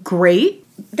 great.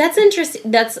 That's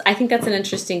interesting. I think that's an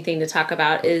interesting thing to talk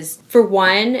about is, for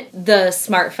one, the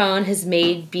smartphone has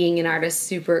made being an artist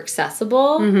super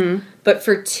accessible. Mm-hmm. But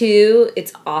for two,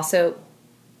 it's also...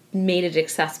 made it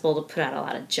accessible to put out a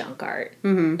lot of junk art,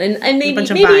 and maybe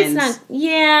it's not.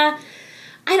 Yeah,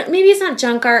 maybe it's not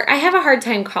junk art. I have a hard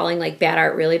time calling like bad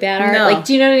art really bad art. No. Like,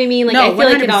 do you know what I mean? Like, no, I feel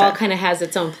 100%. Like it all kind of has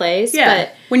its own place. Yeah,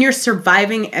 but when you're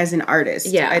surviving as an artist,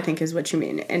 yeah. I think is what you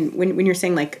mean. And when you're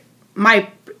saying like my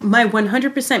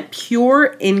 100%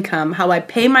 pure income, how I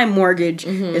pay my mortgage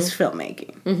is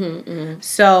filmmaking.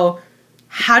 So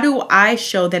how do I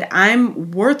show that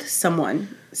I'm worth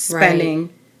someone spending?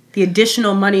 Right. The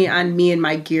additional money on me and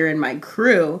my gear and my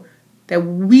crew, that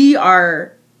we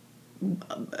are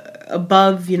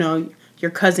above,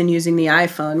 your cousin using the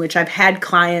iPhone, which I've had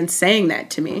clients saying that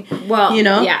to me. Well, you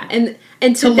know? Yeah.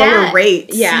 And to lower that,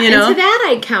 rates. Yeah. You know? And to that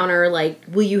I counter, like,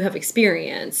 well, you have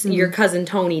experience. Your cousin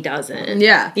Tony doesn't.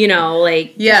 Yeah. You know,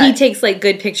 like, Yeah. he takes, like,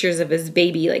 good pictures of his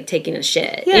baby, like, taking a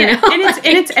shit. Yeah. You know?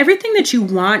 and it's everything that you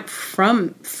want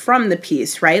from the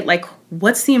piece, right? Like,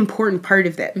 what's the important part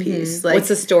of that piece? Like, what's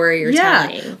the story you're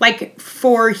telling? Like,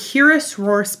 for Hearess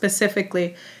Roar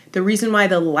specifically, the reason why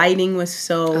the lighting was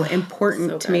so important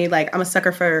so to me, like, I'm a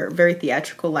sucker for very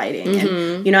theatrical lighting. Mm-hmm.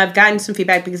 And, you know, I've gotten some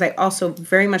feedback because I also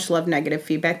very much love negative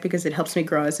feedback because it helps me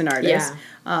grow as an artist,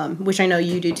 which I know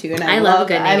you do too. And I love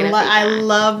good negative feedback. I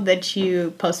love that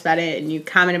you post about it and you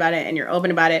comment about it and you're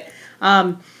open about it.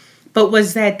 But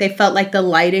was that they felt like the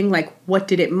lighting, like, what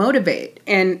did it motivate?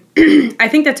 And I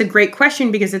think that's a great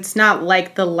question because it's not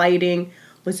like the lighting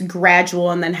was gradual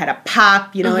and then had a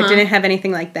pop. You know, it didn't have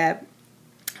anything like that.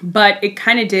 But it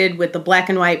kind of did with the black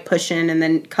and white push-in and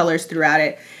then colors throughout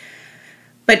it.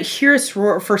 But Hearess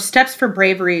Roar, for Steps for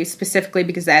Bravery specifically,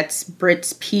 because that's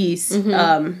Britt's piece,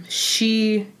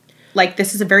 she, like,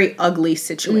 this is a very ugly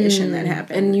situation that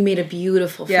happened. And you made a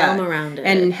beautiful film around it.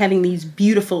 And having these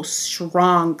beautiful,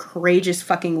 strong, courageous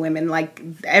fucking women, like,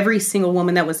 every single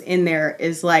woman that was in there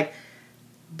is, like,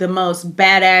 the most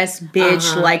badass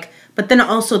bitch, like, but then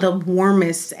also the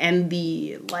warmest and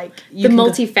the, like... the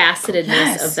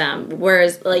multifacetedness of them.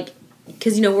 Whereas, like,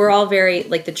 because, you know, we're all very,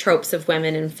 like, the tropes of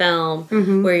women in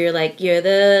film, where you're, like, you're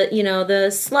the, you know, the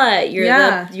slut,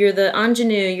 you're the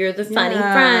ingenue, you're the funny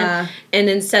friend. And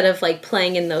instead of, like,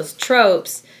 playing in those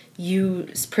tropes, you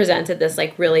presented this,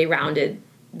 like, really rounded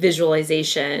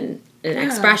visualization and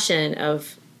expression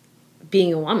of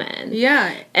being a woman.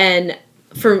 Yeah. And...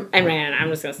 I'm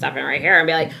just gonna stop it right here and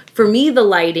be like, for me, the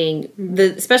lighting,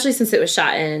 especially since it was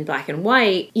shot in black and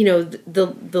white, you know,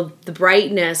 the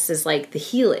brightness is like the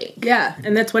healing. Yeah,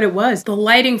 and that's what it was. The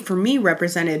lighting for me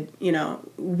represented, you know,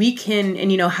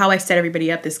 and you know how I set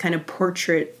everybody up, this kind of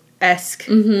portrait-esque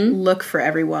look for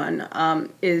everyone,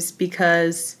 is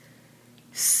because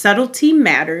subtlety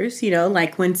matters, you know,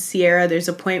 like when Sierra, there's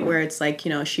a point where it's like, you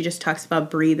know, she just talks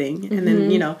about breathing, and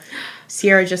then, you know,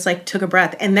 Sierra just, like, took a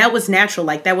breath, and that was natural,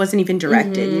 like, that wasn't even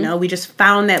directed, you know, we just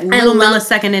found that little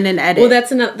millisecond in an edit. Well,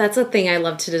 that's a thing I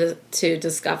love to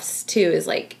discuss, too, is,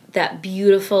 like, that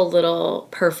beautiful little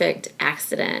perfect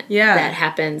accident that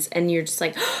happens, and you're just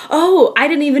like, oh, I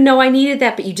didn't even know I needed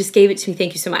that, but you just gave it to me,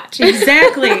 thank you so much.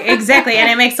 Exactly,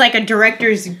 and it makes, like, a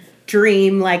director's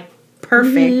dream, like,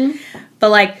 perfect. But,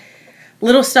 like,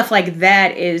 little stuff like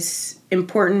that is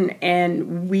important,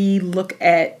 and we look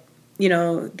at, you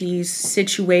know, these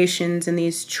situations and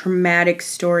these traumatic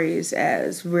stories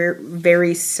as we're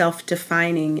very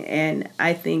self-defining. And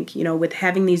I think, you know, with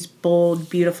having these bold,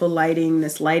 beautiful lighting,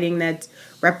 this lighting that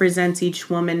represents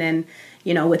each woman, and,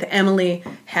 you know, with Emily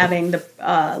having the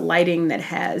lighting that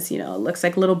has, you know, looks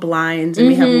like little blinds, and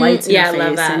we have lights in her face.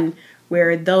 Love that. And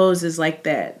where those is like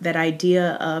that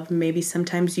idea of maybe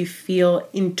sometimes you feel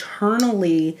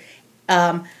internally,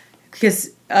 because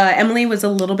Emily was a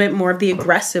little bit more of the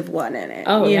aggressive one in it.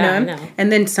 Oh, you know? I know.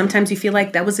 And then sometimes you feel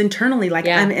like that was internally, like,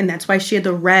 and that's why she had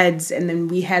the reds, and then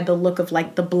we had the look of,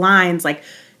 like, the blinds, like,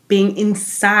 being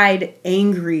inside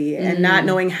angry and not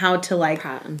knowing how to, like,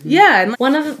 And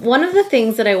one of the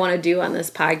things that I want to do on this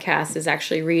podcast is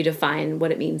actually redefine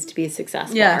what it means to be a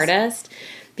successful artist,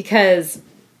 because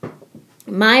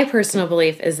my personal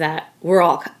belief is that we're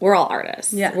all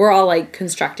artists. Yeah. We're all, like,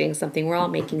 constructing something. We're all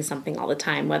making something all the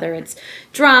time, whether it's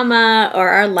drama or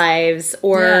our lives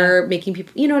or making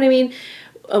people, you know what I mean?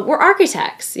 We're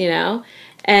architects, you know?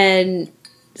 And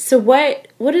so what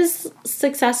is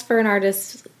success for an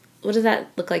artist? What does that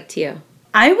look like to you?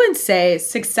 I would say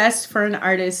success for an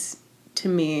artist, to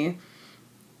me,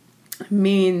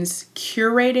 means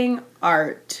curating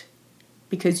art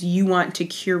because you want to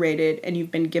curate it and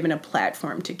you've been given a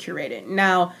platform to curate it.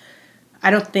 Now, I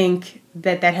don't think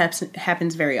that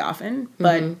happens very often,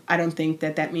 but I don't think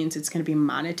that means it's going to be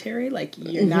monetary. Like,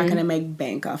 you're not going to make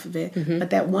bank off of it.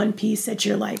 But that one piece that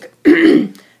you're like,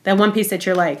 I'm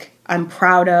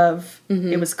proud of,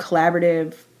 it was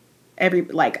collaborative,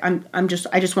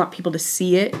 I just want people to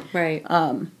see it. Right.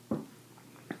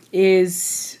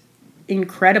 Is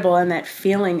incredible. And that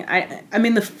feeling, I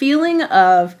mean, the feeling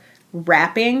of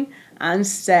rapping on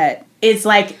set is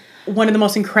like one of the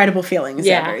most incredible feelings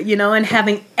ever, you know, and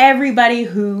having everybody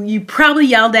who you probably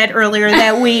yelled at earlier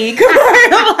that week,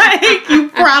 or like you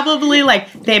probably,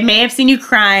 like, they may have seen you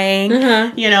crying,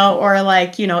 you know, or,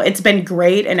 like, you know, it's been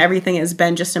great and everything has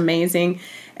been just amazing,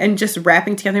 and just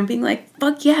rapping together and being like,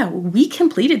 fuck yeah, we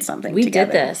completed something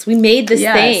together. We did this. We made this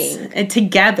thing. And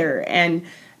together. And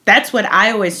that's what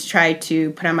I always try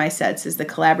to put on my sets is the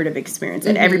collaborative experience.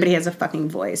 And everybody has a fucking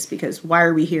voice, because why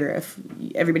are we here if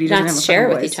everybody doesn't have a share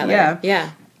fucking with voice? each other.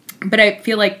 Yeah. But I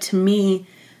feel like, to me,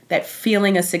 that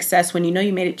feeling of success when you know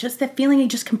you made it, just that feeling of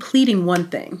just completing one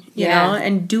thing, you know,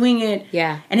 and doing it.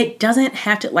 Yeah. And it doesn't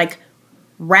have to, like,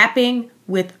 rapping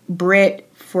with Britt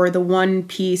for the one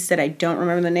piece that I don't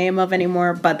remember the name of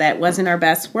anymore, but that wasn't our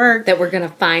best work. That we're going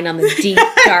to find on the deep,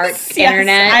 dark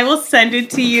internet. I will send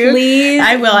it to you. Please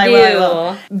I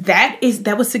will.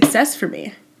 That was success for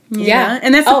me. Yeah.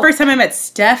 And that's the first time I met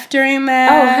Steph during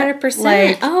that. 100%.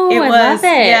 Like, I love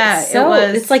it. Yeah, so, it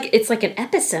was. It's like an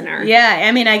epicenter. Yeah,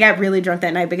 I mean, I got really drunk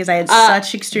that night because I had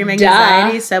such extreme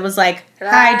anxiety. So I was like,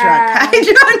 high drunk.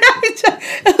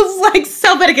 It was like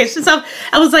self-medication. So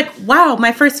I was like, wow,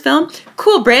 my first film?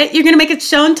 Cool, Britt. You're going to make it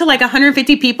shown to like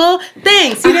 150 people?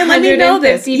 Thanks. You didn't let me know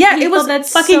this. Yeah, it was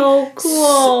that's fucking so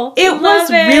cool. It was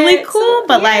really cool,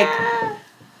 but like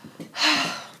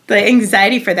the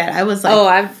anxiety for that, I was like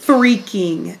I'm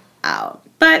freaking out.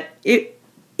 But it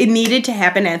needed to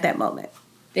happen at that moment.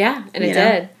 Yeah, and it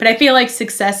did. But I feel like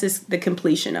success is the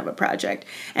completion of a project.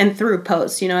 And through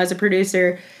post, as a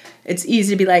producer, it's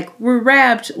easy to be like, we're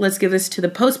wrapped, let's give this to the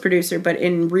post producer. But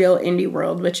in real indie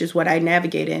world, which is what I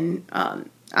navigate in,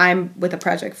 I'm with a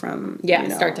project from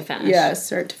start to finish. Yeah,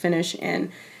 start to finish.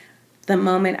 And the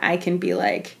moment I can be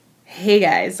like, hey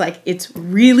guys, like, it's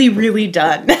really, really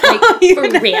done. Like, for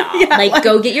real. Yeah, like,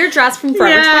 go get your dress from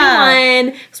Forever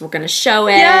 21, because we're going to show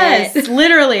it. Yes,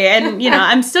 literally. And,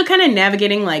 I'm still kind of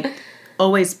navigating, like,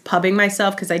 always pubbing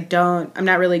myself, because I'm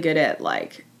not really good at,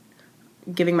 like,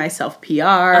 giving myself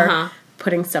PR,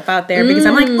 putting stuff out there, because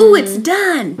I'm like, ooh, it's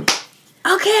done.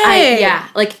 Okay.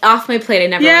 Like, off my plate, I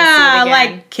never want to see it again.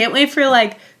 Like, can't wait for,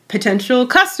 like, potential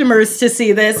customers to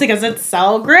see this, because it's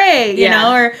so great, you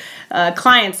know, or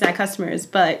clients, not customers.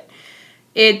 But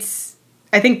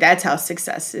I think that's how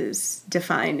success is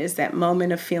defined, is that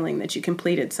moment of feeling that you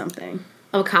completed something.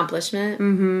 Accomplishment.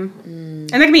 And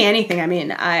that can be anything. I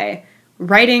mean,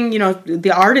 writing,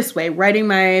 the artist way, writing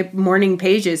my morning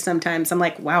pages sometimes, I'm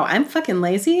like, wow, I'm fucking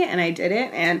lazy, and I did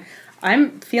it, and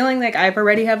I'm feeling like I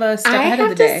already have a step ahead of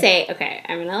the day. I have to say, okay,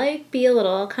 I'm gonna like be a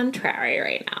little contrary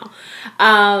right now.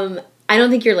 I don't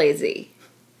think you're lazy.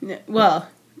 Well,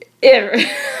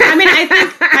 I mean,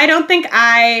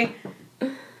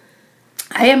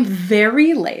 I am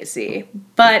very lazy,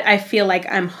 but I feel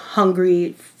like I'm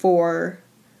hungry for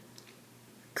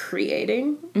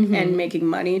creating and making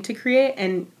money to create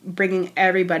and bringing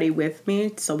everybody with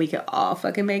me so we could all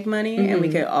fucking make money and we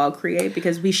could all create,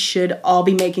 because we should all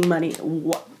be making money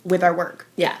with our work.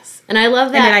 Yes. And I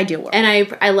love that. And an ideal world. And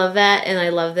I love that, and I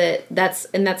love that that's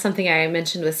something I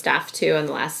mentioned with Steph too on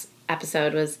the last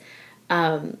episode was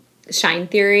Shine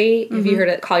Theory. Have you heard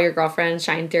it? Call Your Girlfriend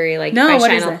Shine Theory. Like, no,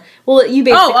 what is it? Well, you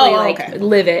basically okay.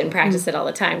 live it and practice it all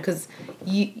the time, because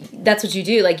that's what you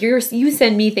do. Like, you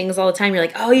send me things all the time. You're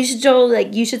like, oh, you should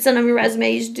you should send them your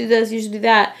resume. You should do this. You should do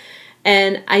that.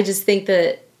 And I just think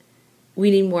that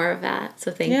we need more of that.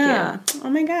 So thank you. Oh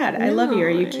my God, I love you. Are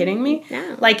you kidding me?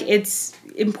 No. Like, it's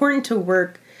important to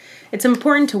work. It's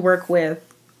important to work with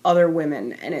other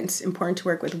women, and it's important to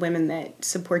work with women that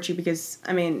support you, because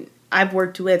I mean, I've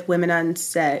worked with women on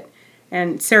set,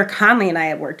 and Sarah Conley and I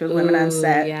have worked with women on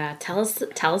set. Yeah, tell us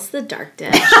the dark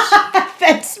dish.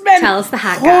 That's been tell us the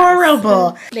hot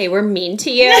horrible. Guys. They were mean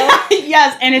to you.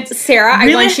 Yes, and it's Sarah.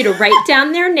 Really? I want you to write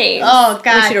down their names. Oh God,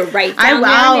 I want you to write down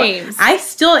their names.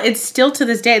 It's still to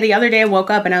this day. The other day I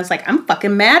woke up and I was like, I'm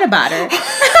fucking mad about it.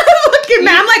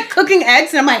 I'm like cooking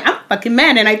eggs and I'm like, I'm fucking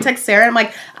mad. And I text Sarah and I'm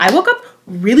like, I woke up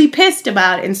really pissed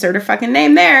about insert a fucking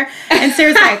name there. And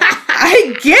Sarah's like,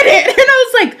 I get it. And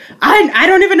I was like, I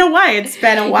don't even know why. It's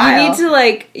been a while.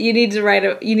 You need to write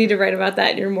about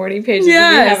that in your morning pages if you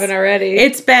haven't already.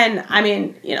 It's been, I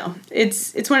mean,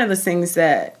 it's one of those things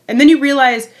that, and then you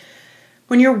realize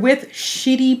when you're with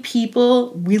shitty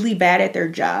people really bad at their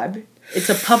job, it's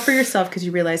a pub for yourself, because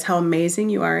you realize how amazing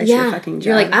you are at your fucking job.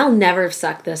 You're like, I'll never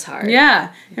suck this hard.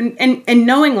 Yeah. And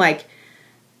knowing like,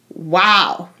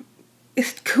 wow,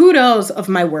 kudos of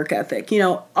my work ethic.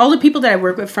 All the people that I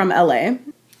work with from LA,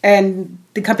 and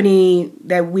the company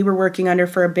that we were working under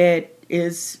for a bit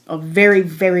is a very,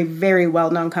 very, very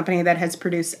well-known company that has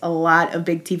produced a lot of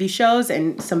big TV shows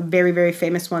and some very, very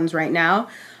famous ones right now.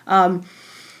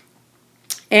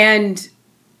 And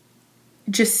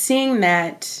just seeing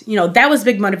that, that was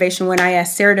big motivation when I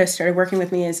asked Sarah to start working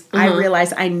with me, is I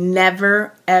realized I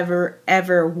never, ever,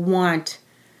 ever want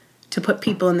to put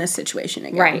people in this situation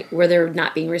again. Right, where they're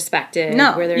not being respected,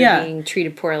 where they're being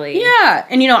treated poorly. Yeah,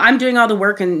 and I'm doing all the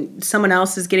work and someone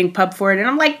else is getting pub for it, and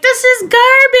I'm like, this is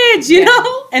garbage, you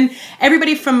know? And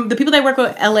everybody from the people that work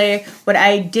with LA, what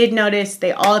I did notice,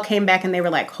 they all came back and they were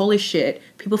like, holy shit,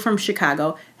 people from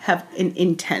Chicago have an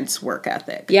intense work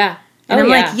ethic. Yeah. And I'm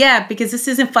like, yeah, because this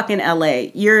isn't fucking LA.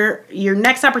 Your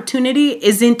next opportunity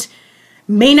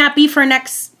may not be for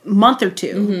next month or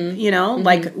two,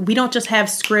 like we don't just have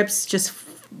scripts just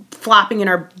flopping in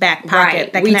our back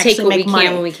pocket that we can take actually what make we money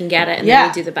can when we can get it, and then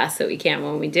we do the best that we can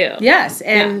when we do. Yes,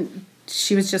 and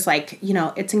she was just like,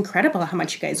 it's incredible how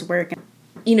much you guys work.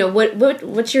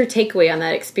 What's your takeaway on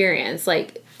that experience?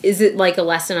 Like, is it like a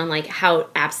lesson on like how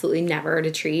absolutely never to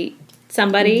treat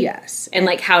somebody? Yes, and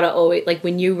like how to always, like,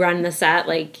 when you run the set,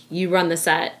 like you run the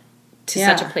set to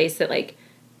such a place that like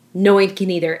no one can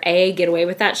either A, get away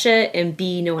with that shit, and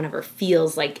B, no one ever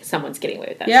feels like someone's getting away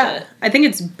with that shit. Yeah, I think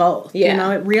it's both.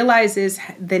 Yeah. It realizes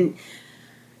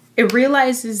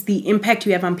the impact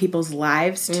you have on people's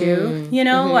lives too.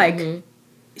 Like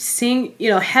seeing,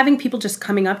 having people just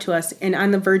coming up to us and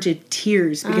on the verge of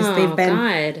tears because they've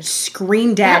been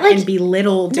screamed at and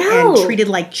belittled and treated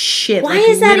like shit. Why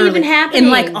is that even happening? In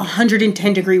like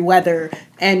 110-degree weather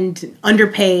and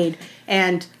underpaid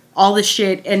and all this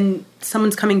shit, and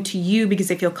someone's coming to you because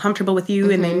they feel comfortable with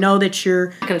you and they know that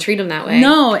you're not gonna treat them that way.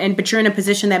 No, but you're in a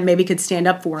position that maybe could stand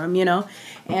up for them,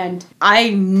 And I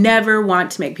never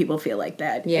want to make people feel like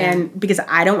that. Yeah. And because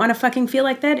I don't want to fucking feel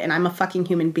like that, and I'm a fucking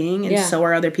human being, and so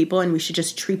are other people, and we should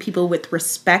just treat people with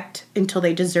respect until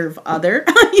they deserve other,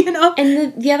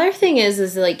 And the other thing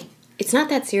is like, it's not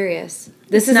that serious.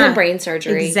 This isn't brain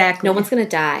surgery. Exactly. No one's gonna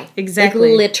die.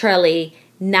 Exactly. Like, literally,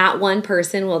 not one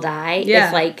person will die. Yeah.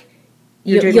 If like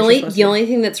The only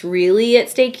thing that's really at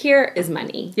stake here is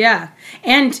money. Yeah.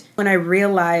 And when I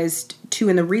realized too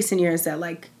in the recent years that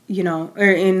like, or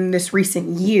in this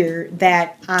recent year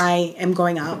that I am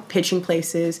going out pitching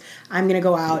places, I'm going to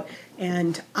go out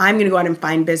and I'm going to go out and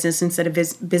find business instead of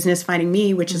business finding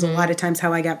me, which is a lot of times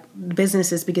how I got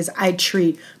businesses because I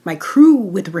treat my crew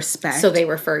with respect. So they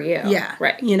refer you. Yeah.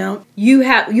 Right. You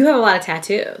have a lot of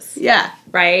tattoos. Yeah.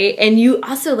 Right? And you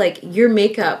also like your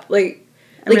makeup, like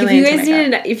really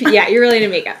if you guys you're really into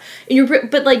makeup. And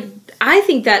but like I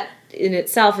think that in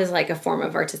itself is like a form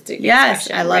of artistic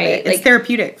expression. I love it. It's like,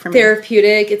 therapeutic for me.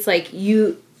 It's like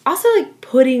you also like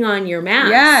putting on your mask.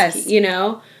 Yes.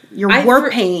 Your war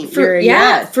paint.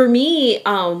 For me,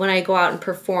 when I go out and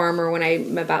perform or when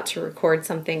I'm about to record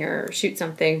something or shoot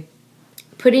something,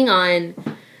 putting on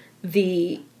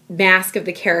the mask of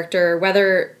the character,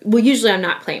 usually I'm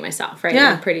not playing myself, right?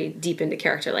 Yeah. I'm pretty deep into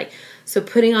character. Like, so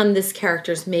putting on this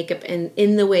character's makeup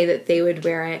in the way that they would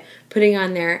wear it, putting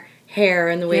on their hair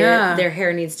and the way that their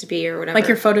hair needs to be or whatever. Like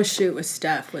your photo shoot with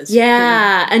Steph was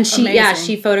and amazing.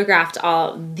 she photographed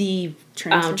all the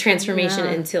transformation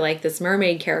into like this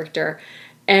mermaid character,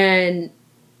 and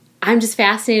I'm just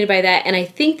fascinated by that. And I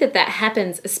think that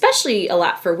happens especially a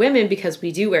lot for women because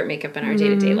we do wear makeup in our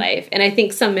day-to-day life, and I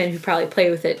think some men who probably play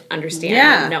with it understand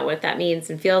and know what that means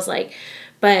and feels like.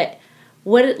 But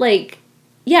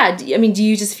do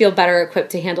you just feel better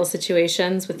equipped to handle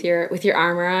situations with your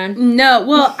armor on? No,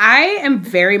 well, I am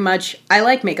very much, I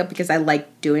like makeup because I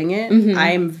like doing it.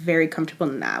 I am very comfortable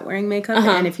not wearing makeup,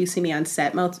 and if you see me on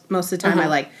set, most of the time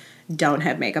I don't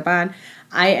have makeup on.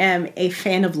 I am a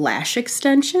fan of lash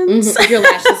extensions. Your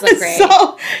lashes look great.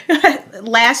 So,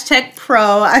 Lash Tech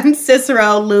Pro on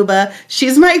Cicero Luba.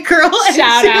 She's my girl.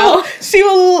 Shout out. She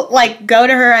will go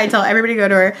to her. I tell everybody to go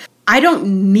to her. I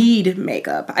don't need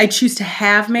makeup. I choose to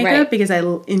have makeup because I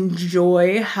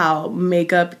enjoy how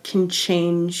makeup can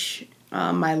change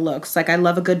my looks. Like, I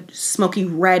love a good smoky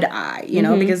red eye,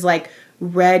 because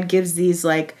red gives these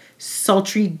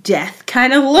sultry death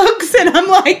kind of looks, and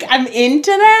I'm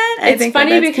into that. It's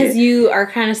funny because you are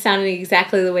kind of sounding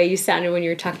exactly the way you sounded when you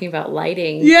were talking about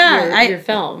lighting your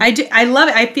film. I love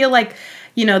it. I feel like,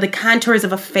 the contours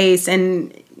of a face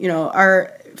and,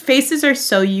 our faces are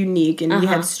so unique and we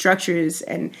have structures,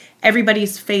 and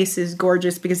everybody's face is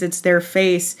gorgeous because it's their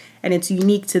face and it's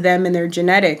unique to them and their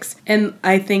genetics. And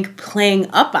I think playing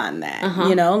up on that,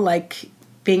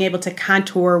 being able to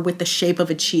contour with the shape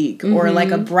of a cheek or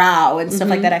a brow and stuff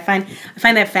like that. I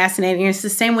find that fascinating. And it's the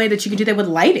same way that you could do that with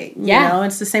lighting. Yeah.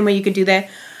 It's the same way you could do that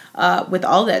with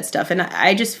all that stuff. And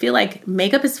I just feel like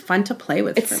makeup is fun to play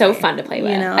with. It's so fun to play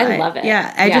with. I love it.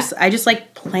 Yeah. I just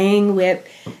like playing with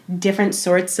different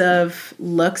sorts of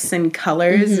looks and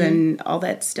colors and all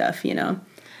that stuff,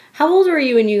 How old were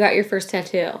you when you got your first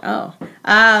tattoo?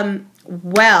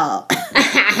 Well,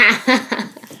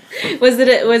 Was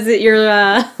it your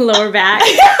lower back?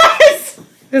 Yes.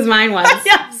 Because mine was.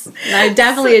 Yes. And I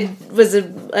definitely was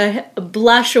a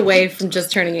blush away from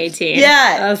just turning 18.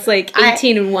 Yeah. I was like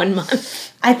 18 in 1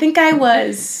 month. I think I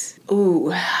was,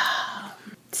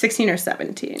 16 or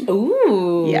 17.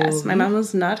 Ooh. Yes, my mom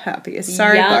was not happy.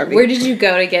 Sorry, yeah. Barbie. Where did you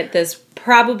go to get this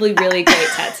probably really great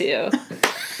tattoo?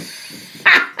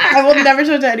 I will never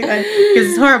show it to anyone because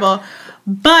it's horrible.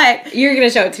 But You're going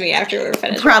to show it to me after we're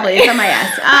finished. probably it's on my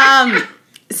ass.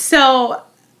 So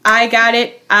I got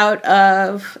it out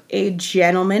of a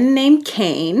gentleman named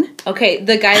Kane. Okay,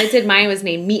 the guy that did mine was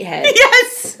named Meathead.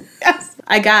 Yes.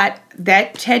 I got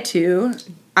that tattoo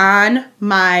on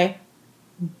my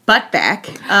butt back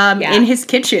in his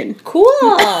kitchen. Cool.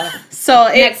 So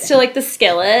Next to like the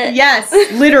skillet. yes,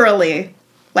 literally,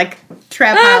 like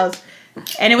trap house.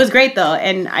 And it was great though,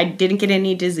 and I didn't get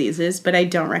any diseases, but I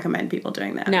don't recommend people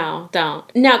doing that. No, don't.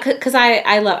 No, because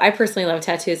I personally love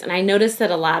tattoos, and I noticed that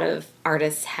a lot of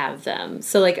artists have them.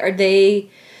 So like, what do they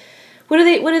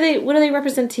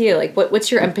represent to you? Like,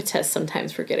 what's your impetus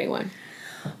sometimes for getting one?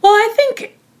 Well, I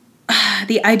think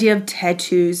the idea of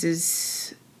tattoos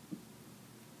is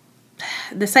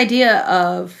this idea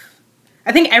of,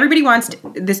 I think everybody wants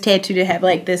this tattoo to have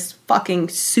like this fucking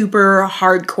super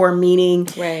hardcore meaning.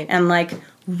 Right. And like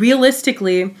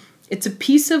realistically, it's a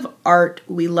piece of art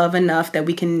we love enough that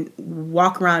we can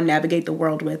walk around, navigate the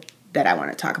world with, that I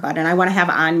want to talk about and I want to have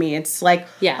on me. It's like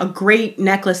a great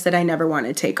necklace that I never want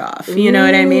to take off. You know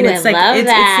what I mean? It's I like love it's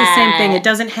that. the same thing. It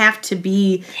doesn't have to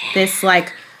be this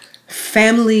like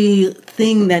family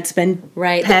thing that's been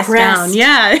passed down.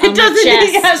 Yeah, it doesn't.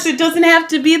 Yes, it doesn't have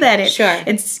to be that.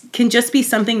 It can just be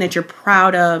something that you're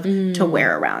proud of to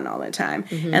wear around all the time.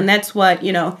 And that's what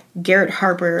Garrett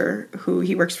Harper, who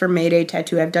he works for Mayday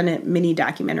Tattoo. I've done a mini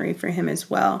documentary for him as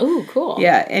well. Oh, cool.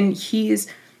 Yeah, and he's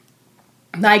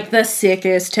like the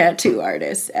sickest tattoo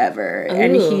artist ever. Ooh.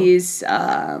 And he's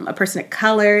a person of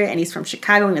color, and he's from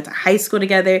Chicago, and went to high school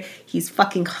together. He's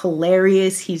fucking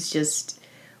hilarious. He's just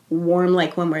warm,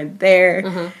 like when we're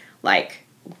there. Like,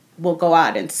 we'll go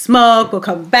out and smoke, we'll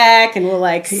come back, and we'll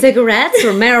like... Cigarettes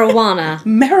or marijuana?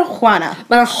 Marijuana.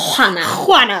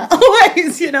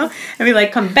 Always, And we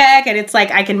like come back, and it's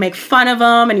like I can make fun of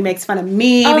him, and he makes fun of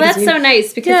me. Oh, that's so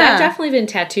nice, because I've definitely been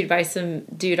tattooed by some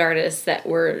dude artists that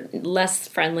were less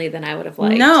friendly than I would have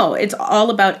liked. No, it's all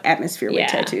about atmosphere with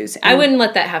tattoos. I wouldn't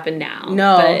let that happen now.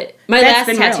 No. But my last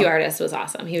tattoo artist was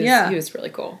awesome. He was really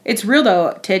cool. It's real,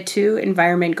 though. Tattoo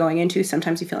environment going into,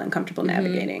 sometimes you feel uncomfortable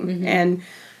navigating. And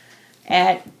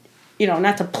at,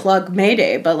 not to plug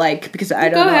Mayday, but like, because I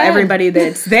don't know everybody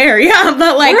that's there. Yeah,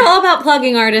 but like. We're all about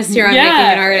plugging artists here on Making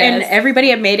an Artist. And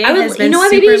everybody at Mayday has been what,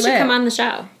 super maybe you should lit. come on the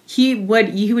show. He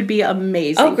would be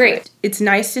amazing. Oh, great. It's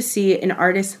nice to see an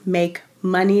artist make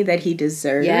money that he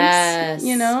deserves. Yes.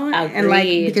 Agreed. And like,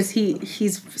 because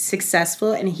he's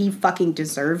successful and he fucking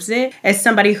deserves it. As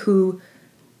somebody who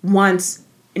wants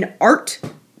an art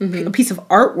a piece of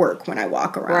artwork when I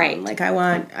walk around. Right. Like I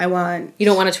want You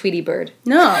don't want a Tweety Bird.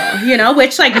 No,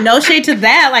 which like no shade to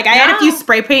that. Like I had a few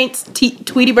spray paint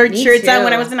Tweety Bird shirts on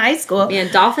when I was in high school.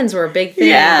 Man, dolphins were a big thing.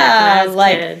 Yeah, when I was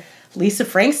like a kid. Lisa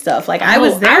Frank stuff. Like I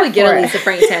was there I would for get it. a Lisa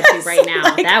Frank tattoo right now.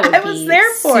 Like, that would I was be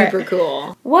there for super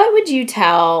cool. What would you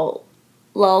tell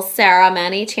little Sarah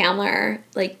Manny Chandler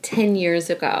like 10 years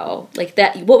ago? Like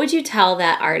that, what would you tell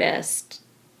that artist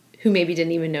who maybe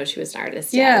didn't even know she was an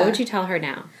artist yet? What would you tell her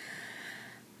now?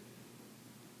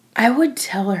 I would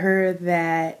tell her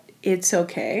that it's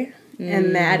okay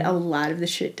and that a lot of the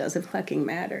shit doesn't fucking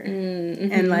matter.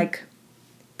 And like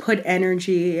put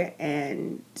energy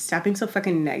and stop being so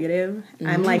fucking negative.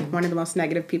 I'm like one of the most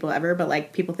negative people ever, but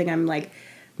like people think I'm like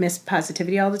miss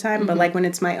positivity all the time. But like when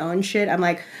it's my own shit, I'm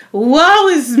like, woe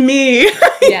is me.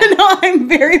 I'm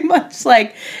very much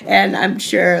like, and I'm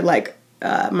sure like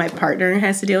my partner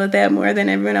has to deal with that more than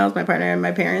everyone else, my partner and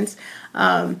my parents.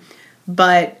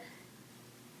 But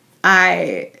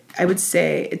I would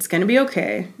say it's going to be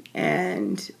okay.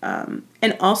 And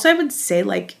also I would say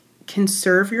like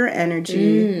conserve your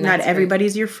energy. Not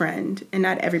everybody's your friend and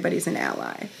not everybody's an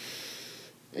ally.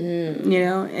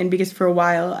 And because for a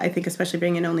while, I think especially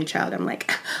being an only child, I'm like,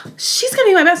 she's going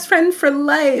to be my best friend for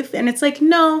life. And it's like,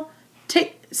 no,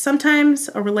 sometimes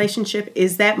a relationship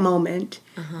is that moment.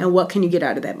 And what can you get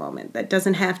out of that moment? That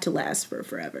doesn't have to last for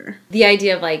forever. The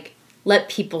idea of like, let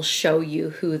people show you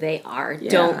who they are.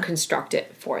 Yeah. Don't construct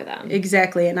it for them.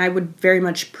 Exactly. And I would very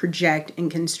much project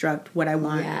and construct what I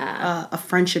want a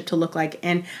friendship to look like.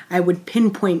 And I would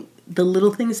pinpoint the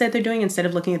little things that they're doing instead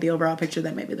of looking at the overall picture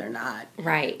that maybe they're not.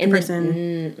 Right. And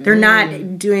they're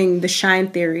not doing the shine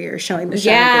theory or showing the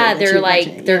shine theory.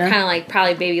 They're kind of like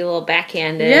probably maybe a little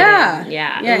backhanded.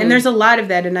 Yeah. And there's a lot of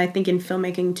that. And I think in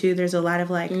filmmaking too, there's a lot of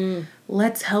like,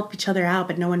 let's help each other out,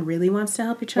 but no one really wants to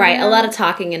help each other Right. out. A lot of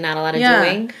talking and not a lot of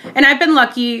doing. And I've been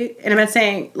lucky, and I'm not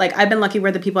saying, like, I've been lucky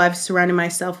where the people I've surrounded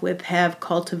myself with have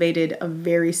cultivated a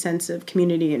very sense of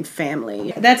community and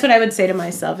family. That's what I would say to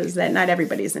myself, is that not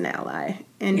everybody's an ally,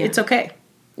 and it's okay.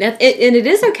 And it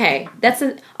is okay.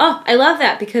 I love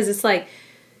that, because it's like,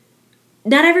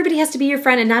 not everybody has to be your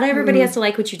friend, and not everybody has to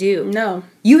like what you do. No.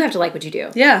 You have to like what you do.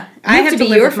 Yeah. I have to be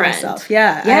live your with friend. myself.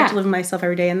 Yeah. I have to live with myself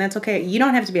every day, and that's okay. You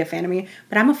don't have to be a fan of me,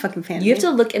 but I'm a fucking fan of you. You have to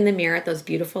look in the mirror at those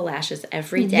beautiful lashes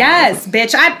every day. Yes,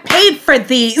 bitch. I paid for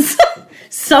these.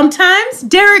 Sometimes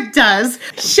Derek does.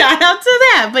 Shout out to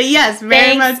that. But yes,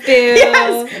 very Thanks, much. boo.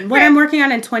 Yes. What I'm working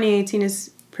on in 2018 is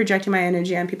projecting my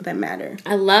energy on people that matter.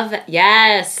 I love that.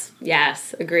 Yes.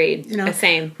 Agreed. You know,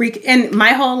 same. And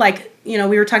my whole, like, you know,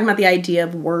 we were talking about the idea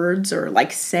of words or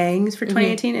like sayings for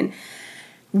 2018, and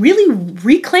really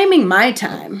reclaiming my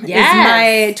time is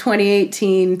my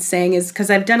 2018 saying, is because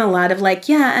I've done a lot of like,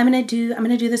 I'm gonna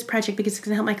do this project because it's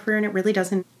gonna help my career, and it really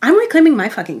doesn't. I'm reclaiming my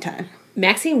fucking time.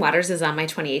 Maxine Waters is on my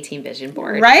 2018 vision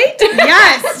board. Right?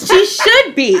 Yes, she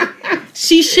should be.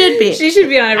 She should be. She should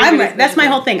be on everybody's That's my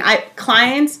vision whole thing.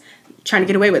 Clients trying to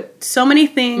get away with so many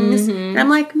things, and I'm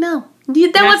like, no,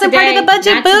 that Not wasn't today. part of the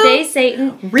budget, Not boo. today,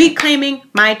 Satan. Reclaiming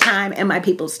my time and my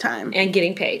people's time. And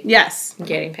getting paid. Yes.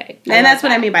 Getting paid. And that's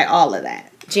what I mean by all of that.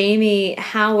 Jamie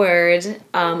Howard,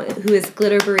 who is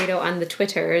Glitter Burrito on the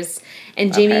Twitters,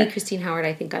 and Jamie Christine Howard,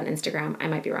 I think, on Instagram. I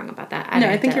might be wrong about that.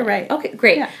 I think you're right. Okay,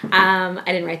 great. Yeah. I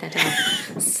didn't write that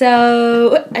down.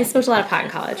 So I smoked a lot of pot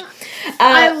in college.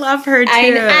 I love her too.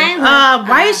 I love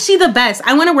why is she the best?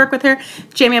 I want to work with her.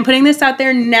 Jamie, I'm putting this out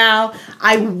there now.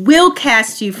 I will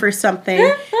cast you for something.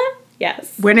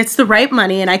 Yes. When it's the right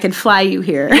money and I can fly you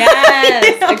here.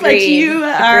 Yes. Agreed. Like, you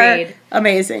are Agreed.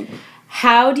 amazing.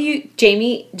 How do you,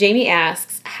 Jamie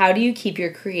asks, how do you keep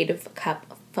your creative cup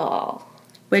full?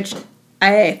 Which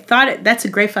I thought that's a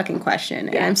great fucking question,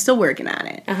 and I'm still working on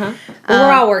it. Well,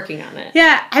 we're all working on it.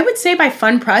 Yeah, I would say by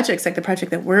fun projects, like the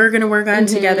project that we're going to work on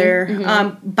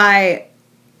together, by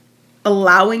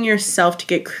allowing yourself to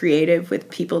get creative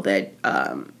with people that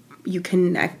you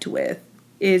connect with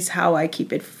is how I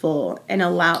keep it full, and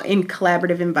allow in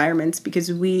collaborative environments,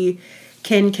 because we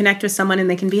can connect with someone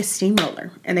and they can be a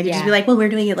steamroller, and they can just be like, well, we're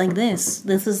doing it like this.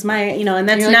 This is my, and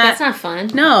that's You're like, not, that's not fun.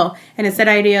 No. And it's that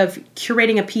idea of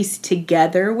curating a piece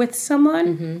together with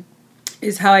someone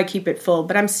is how I keep it full.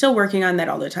 But I'm still working on that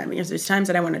all the time, because there's times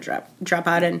that I want to drop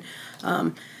out and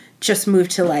just move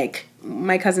to, like,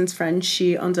 my cousin's friend.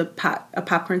 She owns a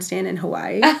popcorn stand in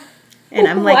Hawaii. And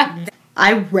I'm like,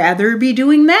 I'd rather be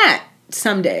doing that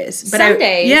some days. But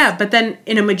but then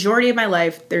in a majority of my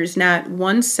life, there's not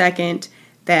 1 second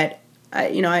that,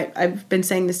 I've been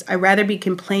saying this, I'd rather be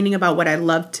complaining about what I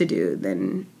love to do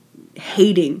than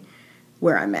hating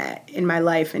where I'm at in my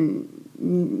life and,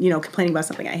 complaining about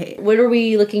something I hate. What are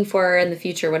we looking for in the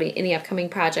future? Any upcoming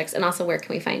projects? And also, where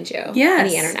can we find you? Yes. On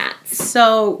the internet.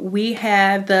 So we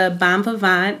have the Bon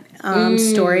Vivant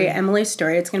story, Emily's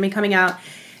story. It's going to be coming out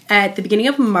at the beginning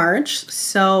of March,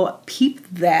 so peep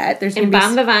that. There's And going to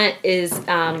be Bon Vivant is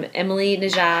Emily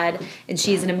Najad, and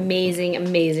she's an amazing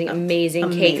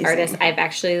cake artist. I've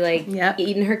actually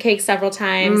eaten her cake several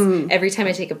times. Every time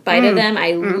I take a bite of them,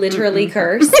 I literally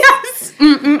curse. Yes.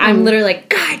 I'm literally like,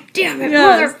 God damn it,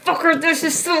 motherfucker, this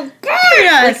is so good.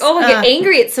 Yes. Like, I get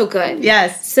angry, it's so good.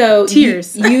 Yes. So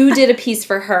Tears. You did a piece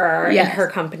for her and her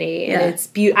company, and it's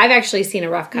beautiful. I've actually seen a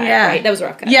rough cut, right? That was a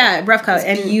rough cut. Yeah, rough cut.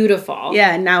 It's beautiful.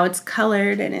 Yeah, now it's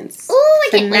colored and it's I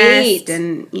can't wait.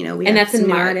 And we and have that's in some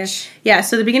new March. artists. Yeah,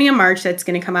 so the beginning of March that's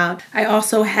going to come out. I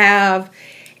also have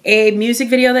a music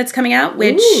video that's coming out,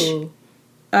 which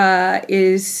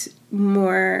is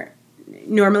more.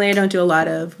 Normally, I don't do a lot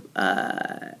of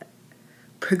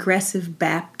progressive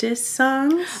Baptist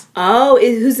songs. Oh,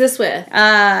 who's this with?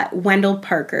 Wendell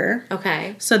Parker.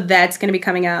 Okay. So that's going to be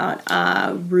coming out.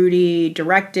 Rudy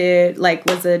directed,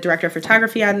 was the director of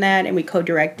photography on that, and we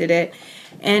co-directed it.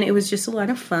 And it was just a lot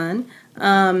of fun.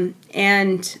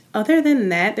 And other than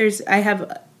that, I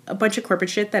have a bunch of corporate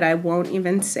shit that I won't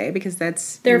even say, because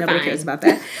nobody fine. cares about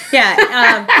that.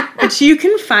 Yeah. But you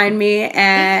can find me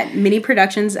at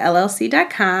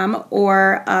miniproductionsllc.com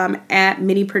or at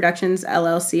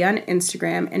miniproductionsllc on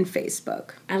Instagram and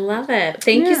Facebook. I love it.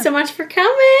 Thank you so much for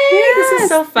coming. Yes, this is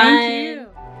so fun. Thank you.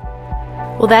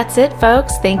 Well, that's it,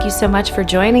 folks. Thank you so much for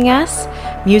joining us.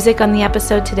 Music on the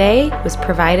episode today was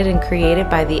provided and created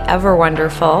by the ever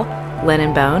wonderful Lynn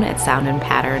and Bone at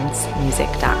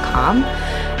soundandpatternsmusic.com.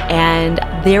 And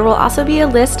there will also be a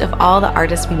list of all the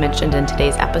artists we mentioned in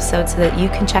today's episode so that you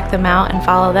can check them out and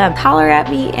follow them. Holler at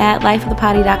me at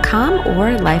lifeofthepotty.com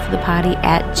or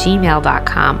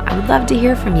lifeofthepotty@gmail.com. I would love to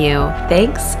hear from you.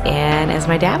 Thanks, and as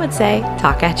my dad would say,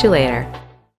 talk at you later.